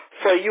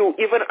for you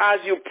even as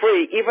you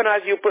pray, even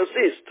as you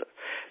persist.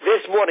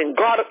 This morning,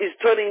 God is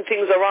turning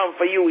things around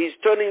for you. He's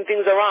turning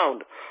things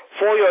around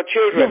for your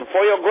children,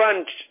 for your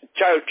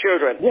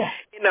grandchildren,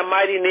 in the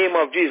mighty name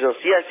of Jesus.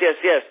 Yes, yes,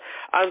 yes.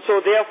 And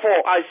so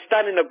therefore, I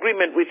stand in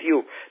agreement with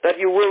you that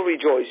you will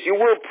rejoice. You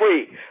will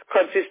pray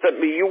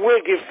consistently. You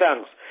will give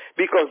thanks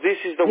because this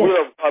is the will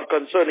of God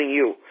concerning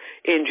you.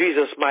 In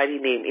Jesus' mighty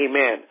name,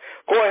 amen.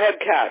 Go ahead,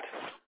 Kat.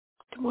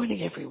 Good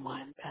morning,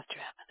 everyone. Pastor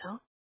Abigail.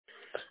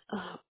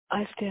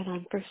 I stand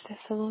on 1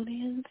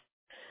 Thessalonians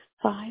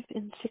 5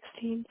 and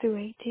 16 through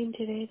 18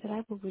 today, that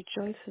I will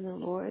rejoice in the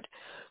Lord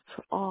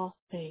for all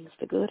things,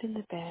 the good and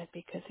the bad,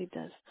 because he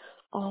does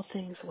all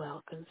things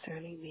well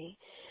concerning me.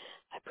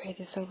 I pray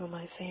this over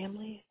my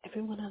family,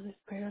 everyone on this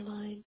prayer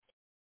line,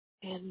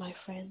 and my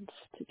friends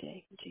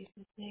today. In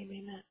Jesus' name,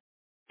 amen.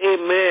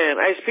 Amen.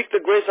 I speak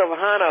the grace of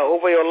Hannah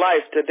over your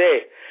life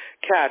today,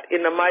 Kat,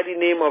 in the mighty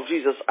name of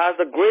Jesus. As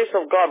the grace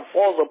of God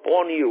falls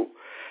upon you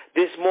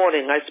this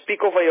morning, I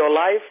speak over your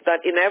life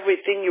that in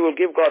everything you will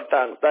give God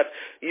thanks, that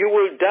you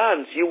will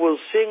dance, you will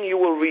sing, you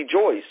will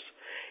rejoice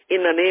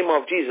in the name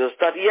of Jesus.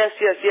 That yes,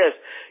 yes, yes,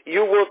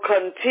 you will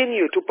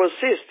continue to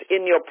persist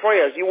in your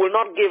prayers. You will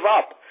not give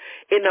up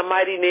in the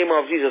mighty name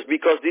of Jesus,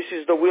 because this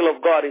is the will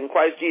of God in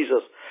Christ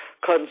Jesus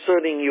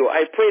concerning you.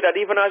 I pray that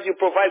even as you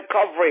provide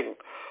covering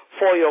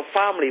for your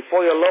family,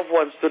 for your loved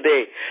ones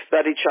today,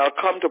 that it shall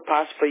come to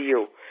pass for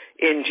you.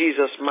 In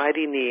Jesus'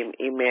 mighty name,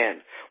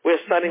 amen. We're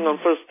studying on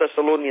 1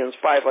 Thessalonians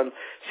 5 and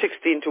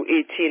 16 to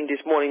 18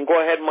 this morning.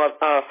 Go ahead,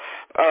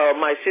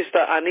 my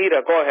sister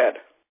Anita, go ahead.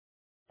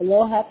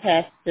 Aloha,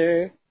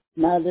 Pastor,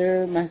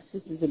 Mother, my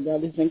sisters and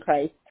brothers in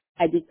Christ.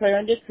 I declare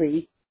and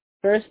decree,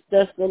 1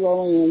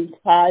 Thessalonians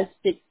 5,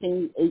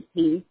 16,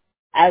 18,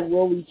 I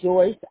will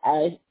rejoice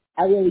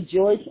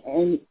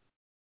and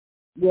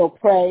will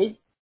pray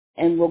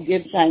and will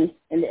give thanks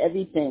in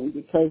everything,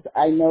 because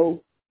I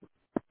know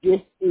this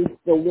is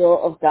the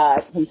will of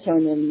God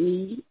concerning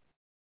me,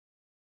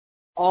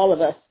 all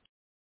of us.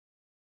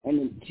 And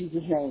in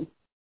Jesus' name,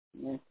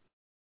 amen.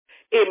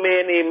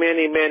 Amen, amen,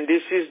 amen.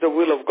 This is the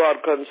will of God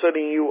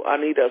concerning you,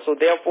 Anita. So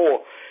therefore,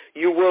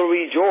 you will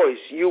rejoice.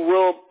 You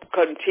will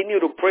continue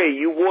to pray.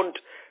 You won't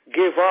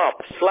give up,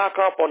 slack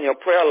up on your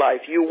prayer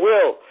life. You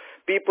will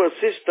be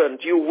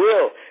persistent. You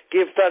will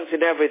give thanks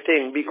in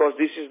everything, because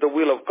this is the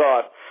will of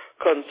God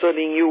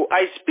concerning you.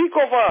 I speak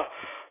over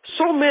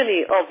so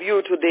many of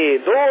you today,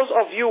 those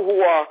of you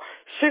who are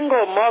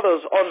single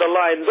mothers on the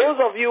line,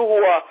 those of you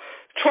who are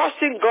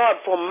trusting God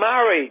for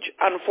marriage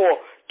and for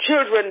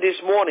children this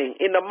morning,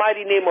 in the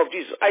mighty name of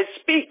Jesus. I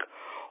speak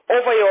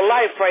over your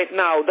life right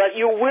now that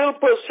you will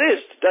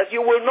persist, that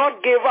you will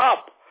not give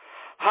up.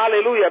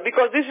 Hallelujah.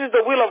 Because this is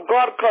the will of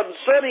God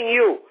concerning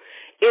you,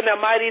 in the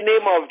mighty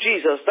name of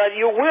Jesus, that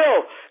you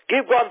will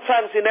give God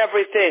thanks in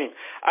everything,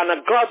 and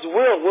that God's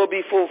will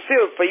be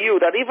fulfilled for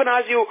you, that even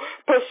as you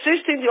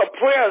persist in your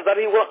prayers, that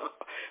he will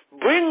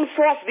bring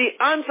forth the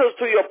answers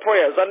to your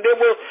prayers, and they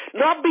will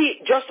not be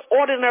just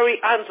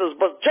ordinary answers,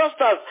 but just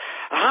as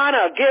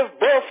Hannah gave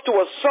birth to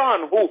a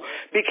son who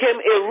became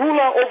a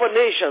ruler over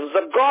nations,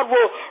 that God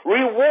will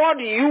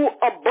reward you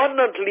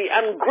abundantly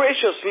and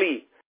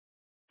graciously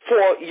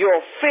for your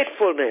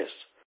faithfulness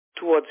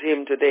towards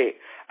him today.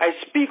 I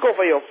speak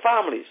over your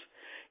families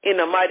in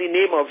the mighty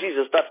name of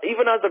Jesus, that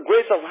even as the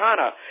grace of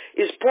Hannah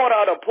is poured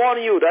out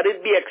upon you, that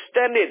it be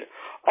extended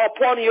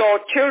upon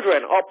your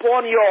children,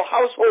 upon your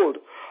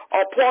household,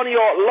 upon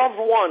your loved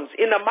ones,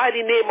 in the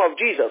mighty name of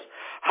Jesus.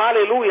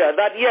 Hallelujah.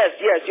 That yes,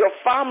 your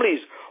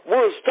families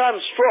will stand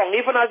strong,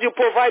 even as you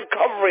provide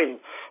covering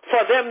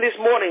for them this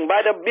morning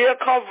by the mere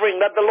covering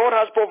that the Lord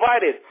has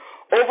provided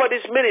over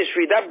this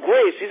ministry. That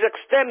grace is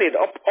extended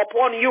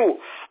upon you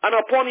and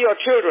upon your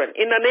children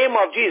in the name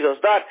of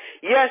Jesus. That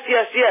yes,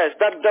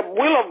 that the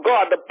will of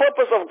God, the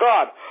purpose of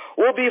God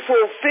will be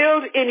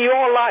fulfilled in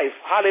your life.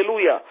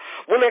 Hallelujah.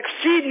 Will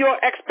exceed your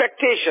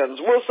expectations,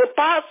 will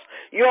surpass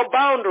your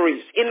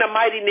boundaries in the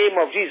mighty name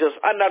of Jesus.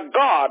 And that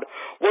God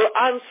will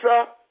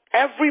answer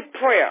every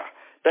prayer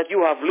that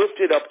you have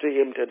lifted up to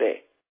him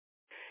today,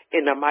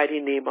 in the mighty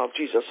name of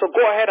Jesus. So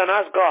go ahead and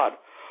ask God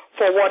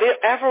for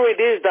whatever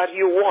it is that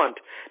you want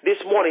this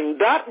morning,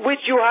 that which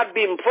you had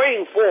been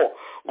praying for.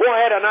 Go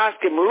ahead and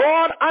ask him,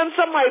 Lord,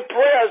 answer my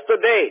prayers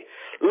today.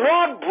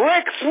 Lord,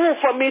 break through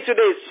for me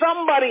today.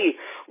 Somebody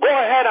go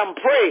ahead and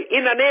pray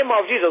in the name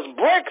of Jesus.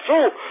 Break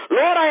through.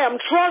 Lord, I am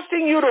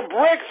trusting you to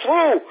break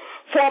through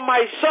for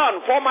my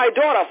son, for my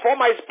daughter, for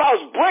my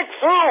spouse. Break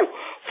through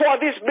for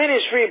this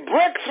ministry.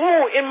 Break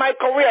through in my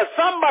career.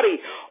 Somebody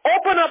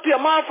open up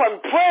your mouth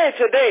and pray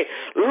today.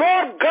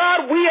 Lord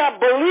God, we are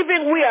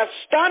believing, we are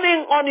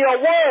standing on your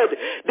word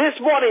this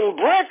morning.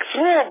 Break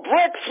through,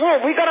 break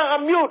through. We're going to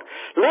unmute.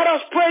 Let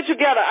us pray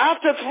together.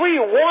 After 3,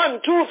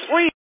 1, 2,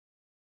 3.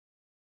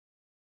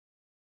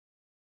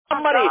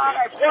 Somebody,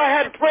 go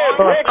ahead, pray,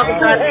 breakthrough, oh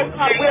God,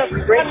 we are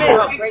standing,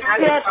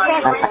 we are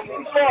trusting,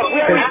 Lord,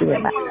 we are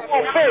increasing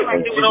our faith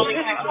this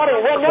morning,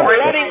 we're not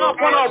letting up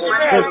on our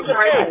prayers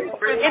today,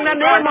 in the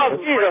name of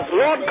Jesus,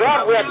 Lord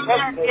God, we are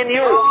trusting in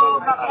you,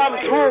 to come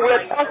through, we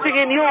are trusting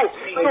in you,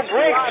 to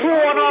break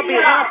through on our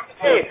behalf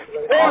today,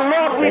 oh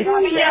Lord, we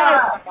cry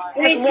out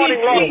this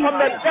morning, Lord,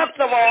 from the depths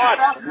of our heart,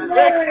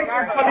 break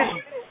through for this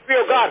ministry,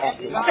 oh God,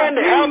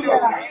 send help,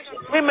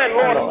 women,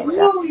 Lord,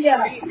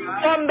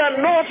 from the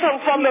north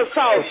and from the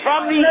south,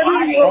 from the east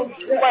and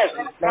the west.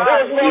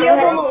 Those,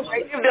 Lord, who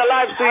give their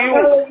lives to you.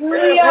 Those,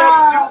 Lord,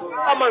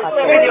 come and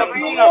serve in your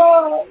kingdom.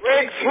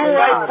 Breakthrough,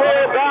 I pray,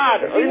 oh God,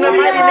 in the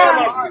mighty name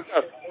of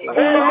Jesus. Oh,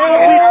 Lord,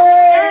 we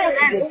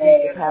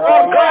cry out.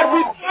 Lord God,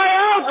 we cry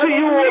out to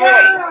you, oh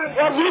Lord.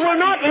 Lord, we will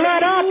not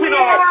let up in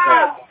our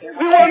prayers.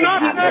 We will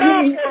not let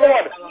up, oh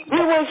Lord. We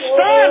will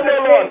stand,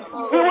 oh Lord.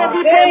 We will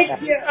be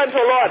persistent,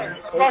 oh Lord,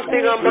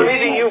 trusting and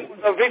believing you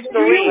for the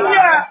victory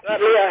that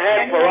lay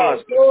ahead for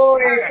us.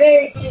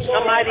 In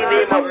the mighty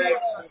name of Jesus.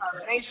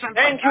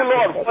 Thank you,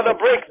 Lord, for the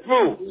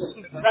breakthrough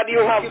that you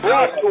have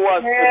brought to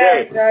us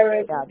today.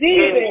 In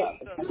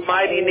Jesus'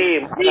 mighty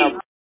name.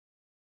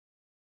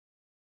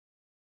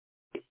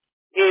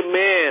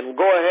 Amen.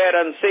 Go ahead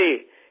and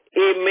say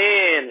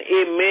amen,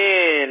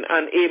 amen,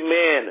 and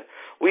amen.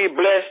 We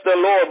bless the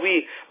Lord.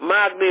 We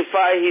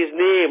magnify his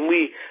name.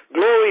 We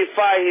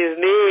glorify his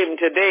name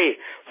today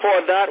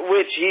for that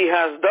which he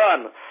has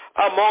done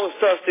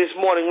amongst us this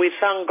morning. We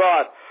thank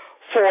God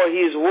for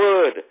his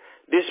word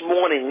this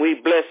morning. We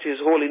bless his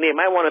holy name.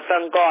 I want to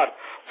thank God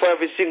for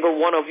every single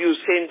one of you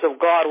saints of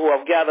God who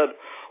have gathered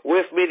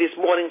with me this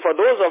morning. For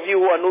those of you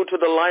who are new to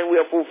the line, we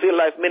are Fulfill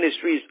Life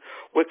Ministries.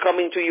 We're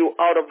coming to you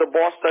out of the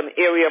Boston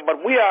area, but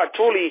we are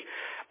truly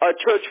a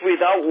church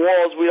without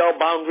walls, without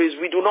boundaries.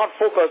 We do not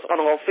focus on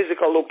our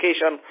physical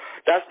location.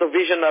 That's the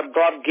vision that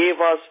God gave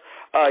us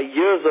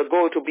years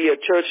ago, to be a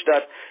church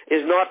that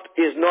is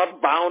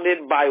not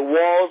bounded by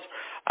walls.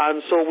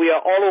 And so we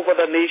are all over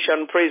the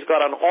nation, praise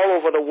God, and all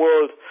over the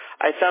world.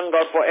 I thank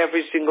God for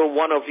every single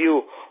one of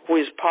you who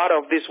is part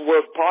of this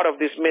work, part of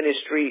this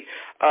ministry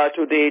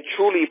today,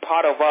 truly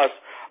part of us.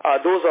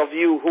 Those of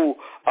you who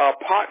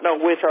partner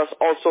with us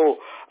also,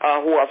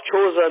 who have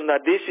chosen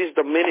that this is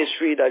the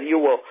ministry that you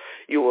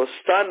will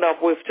stand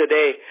up with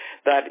today,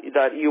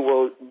 that you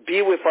will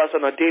be with us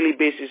on a daily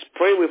basis,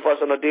 pray with us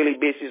on a daily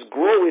basis,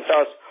 grow with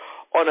us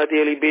on a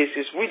daily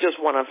basis. We just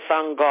want to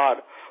thank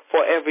God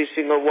for every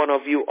single one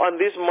of you. On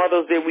this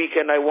Mother's Day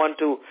weekend, I want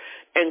to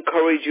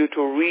encourage you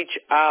to reach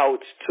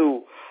out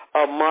to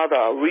a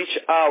mother, reach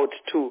out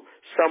to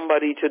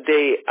somebody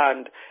today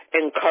and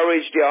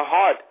encourage their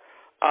heart.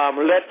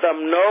 Let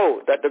them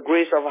know that the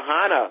grace of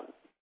Hannah,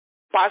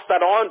 pass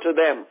that on to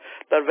them.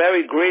 The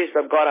very grace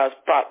that God has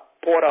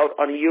poured out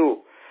on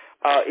you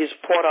is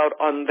poured out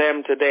on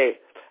them today.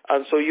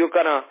 And so you're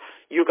gonna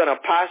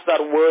pass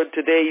that word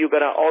today. You're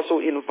gonna also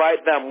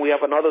invite them. We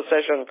have another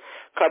session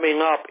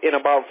coming up in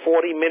about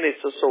 40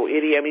 minutes or so,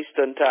 8 a.m.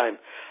 Eastern time.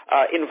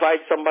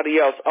 Invite somebody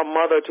else, a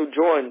mother, to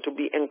join, to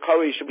be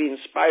encouraged, to be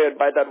inspired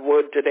by that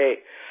word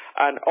today.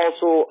 And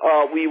also,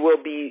 we will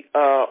be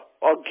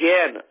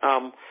again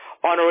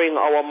honoring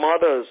our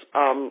mothers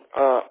on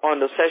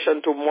the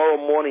session tomorrow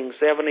morning,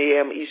 7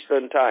 a.m.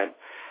 Eastern time,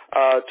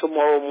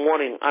 tomorrow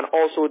morning. And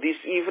also this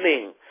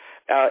evening,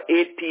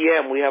 8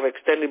 p.m., we have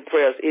extended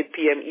prayers, 8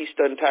 p.m.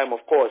 Eastern time,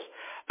 of course.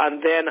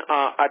 And then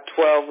at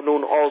 12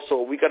 noon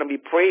also, we're going to be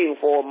praying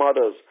for our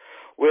mothers.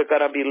 We're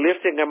going to be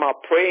lifting them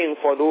up, praying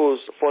for those,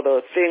 for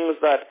the things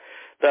that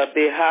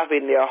they have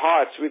in their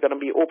hearts. We're going to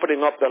be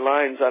opening up the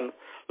lines and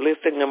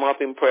lifting them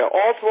up in prayer.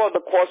 All throughout the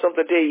course of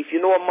the day, if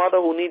you know a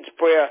mother who needs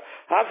prayer,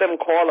 have them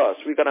call us.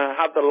 We're going to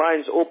have the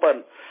lines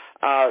open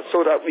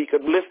so that we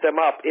can lift them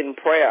up in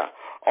prayer.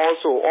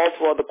 Also, all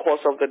throughout the course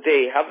of the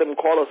day, have them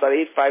call us at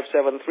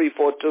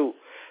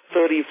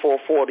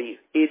 857-342-3440,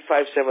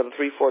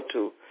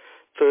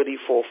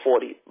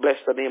 857-342-3440. Bless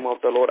the name of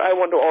the Lord. I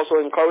want to also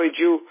encourage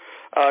you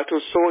to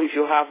sow. If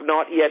you have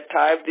not yet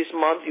tithed this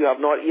month, you have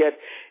not yet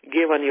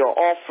given your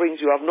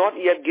offerings, you have not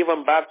yet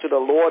given back to the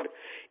Lord.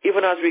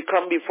 Even as we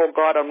come before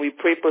God and we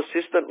pray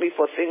persistently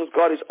for things,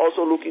 God is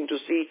also looking to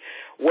see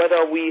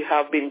whether we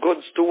have been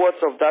good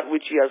stewards of that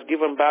which he has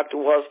given back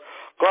to us.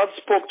 God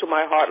spoke to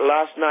my heart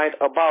last night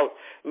about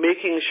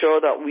making sure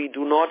that we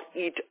do not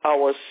eat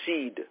our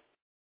seed.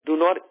 Do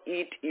not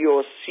eat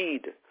your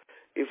seed.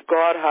 If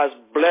God has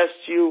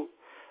blessed you,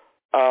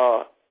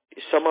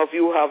 some of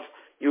you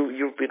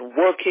you've been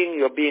working,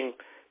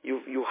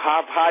 you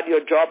have had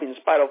your job in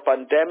spite of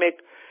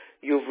pandemic.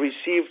 You've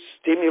received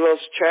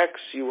stimulus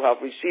checks. You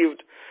have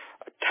received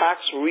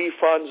tax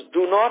refunds.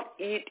 Do not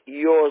eat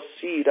your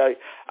seed.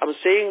 I'm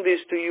saying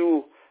this to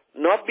you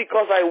not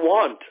because I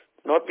want,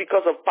 not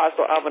because of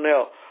Pastor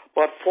Avenel,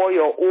 but for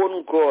your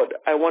own good.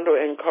 I want to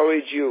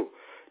encourage you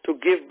to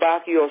give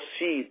back your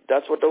seed.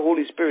 That's what the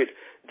Holy Spirit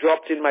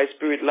dropped in my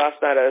spirit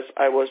last night as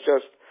I was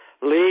just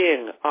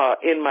laying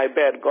in my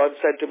bed. God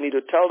said to me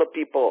to tell the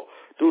people,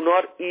 do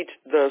not eat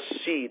the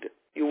seed.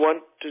 You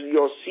want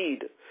your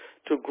seed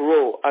to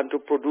grow and to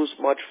produce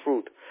much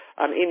fruit.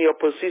 And in your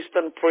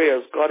persistent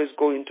prayers, God is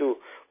going to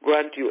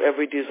grant you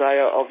every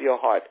desire of your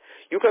heart.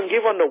 You can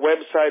give on the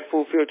website,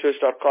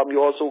 fulfilledchurch.com.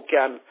 You also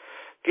can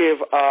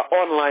give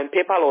online,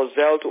 PayPal or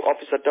Zelle to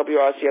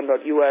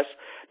office@wrcm.us.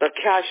 The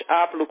Cash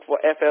App, look for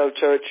FL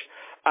Church.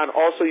 And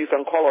also you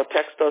can call or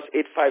text us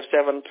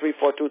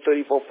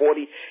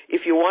 857-342-3440.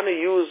 If you want to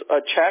use a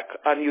check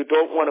and you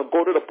don't want to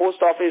go to the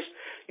post office,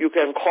 you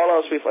can call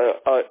us with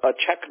a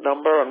check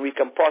number and we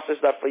can process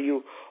that for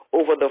you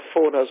over the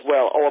phone as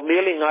well. Our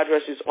mailing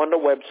address is on the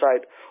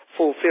website,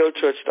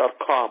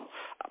 fulfilledchurch.com.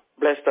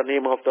 Bless the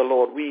name of the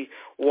Lord. We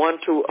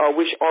want to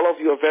wish all of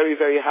you a very,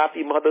 very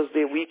happy Mother's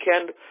Day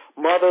weekend.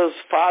 Mothers,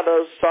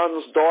 fathers,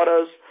 sons,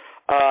 daughters,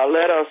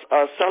 let us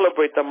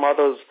celebrate the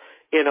mothers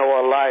in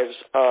our lives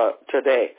today.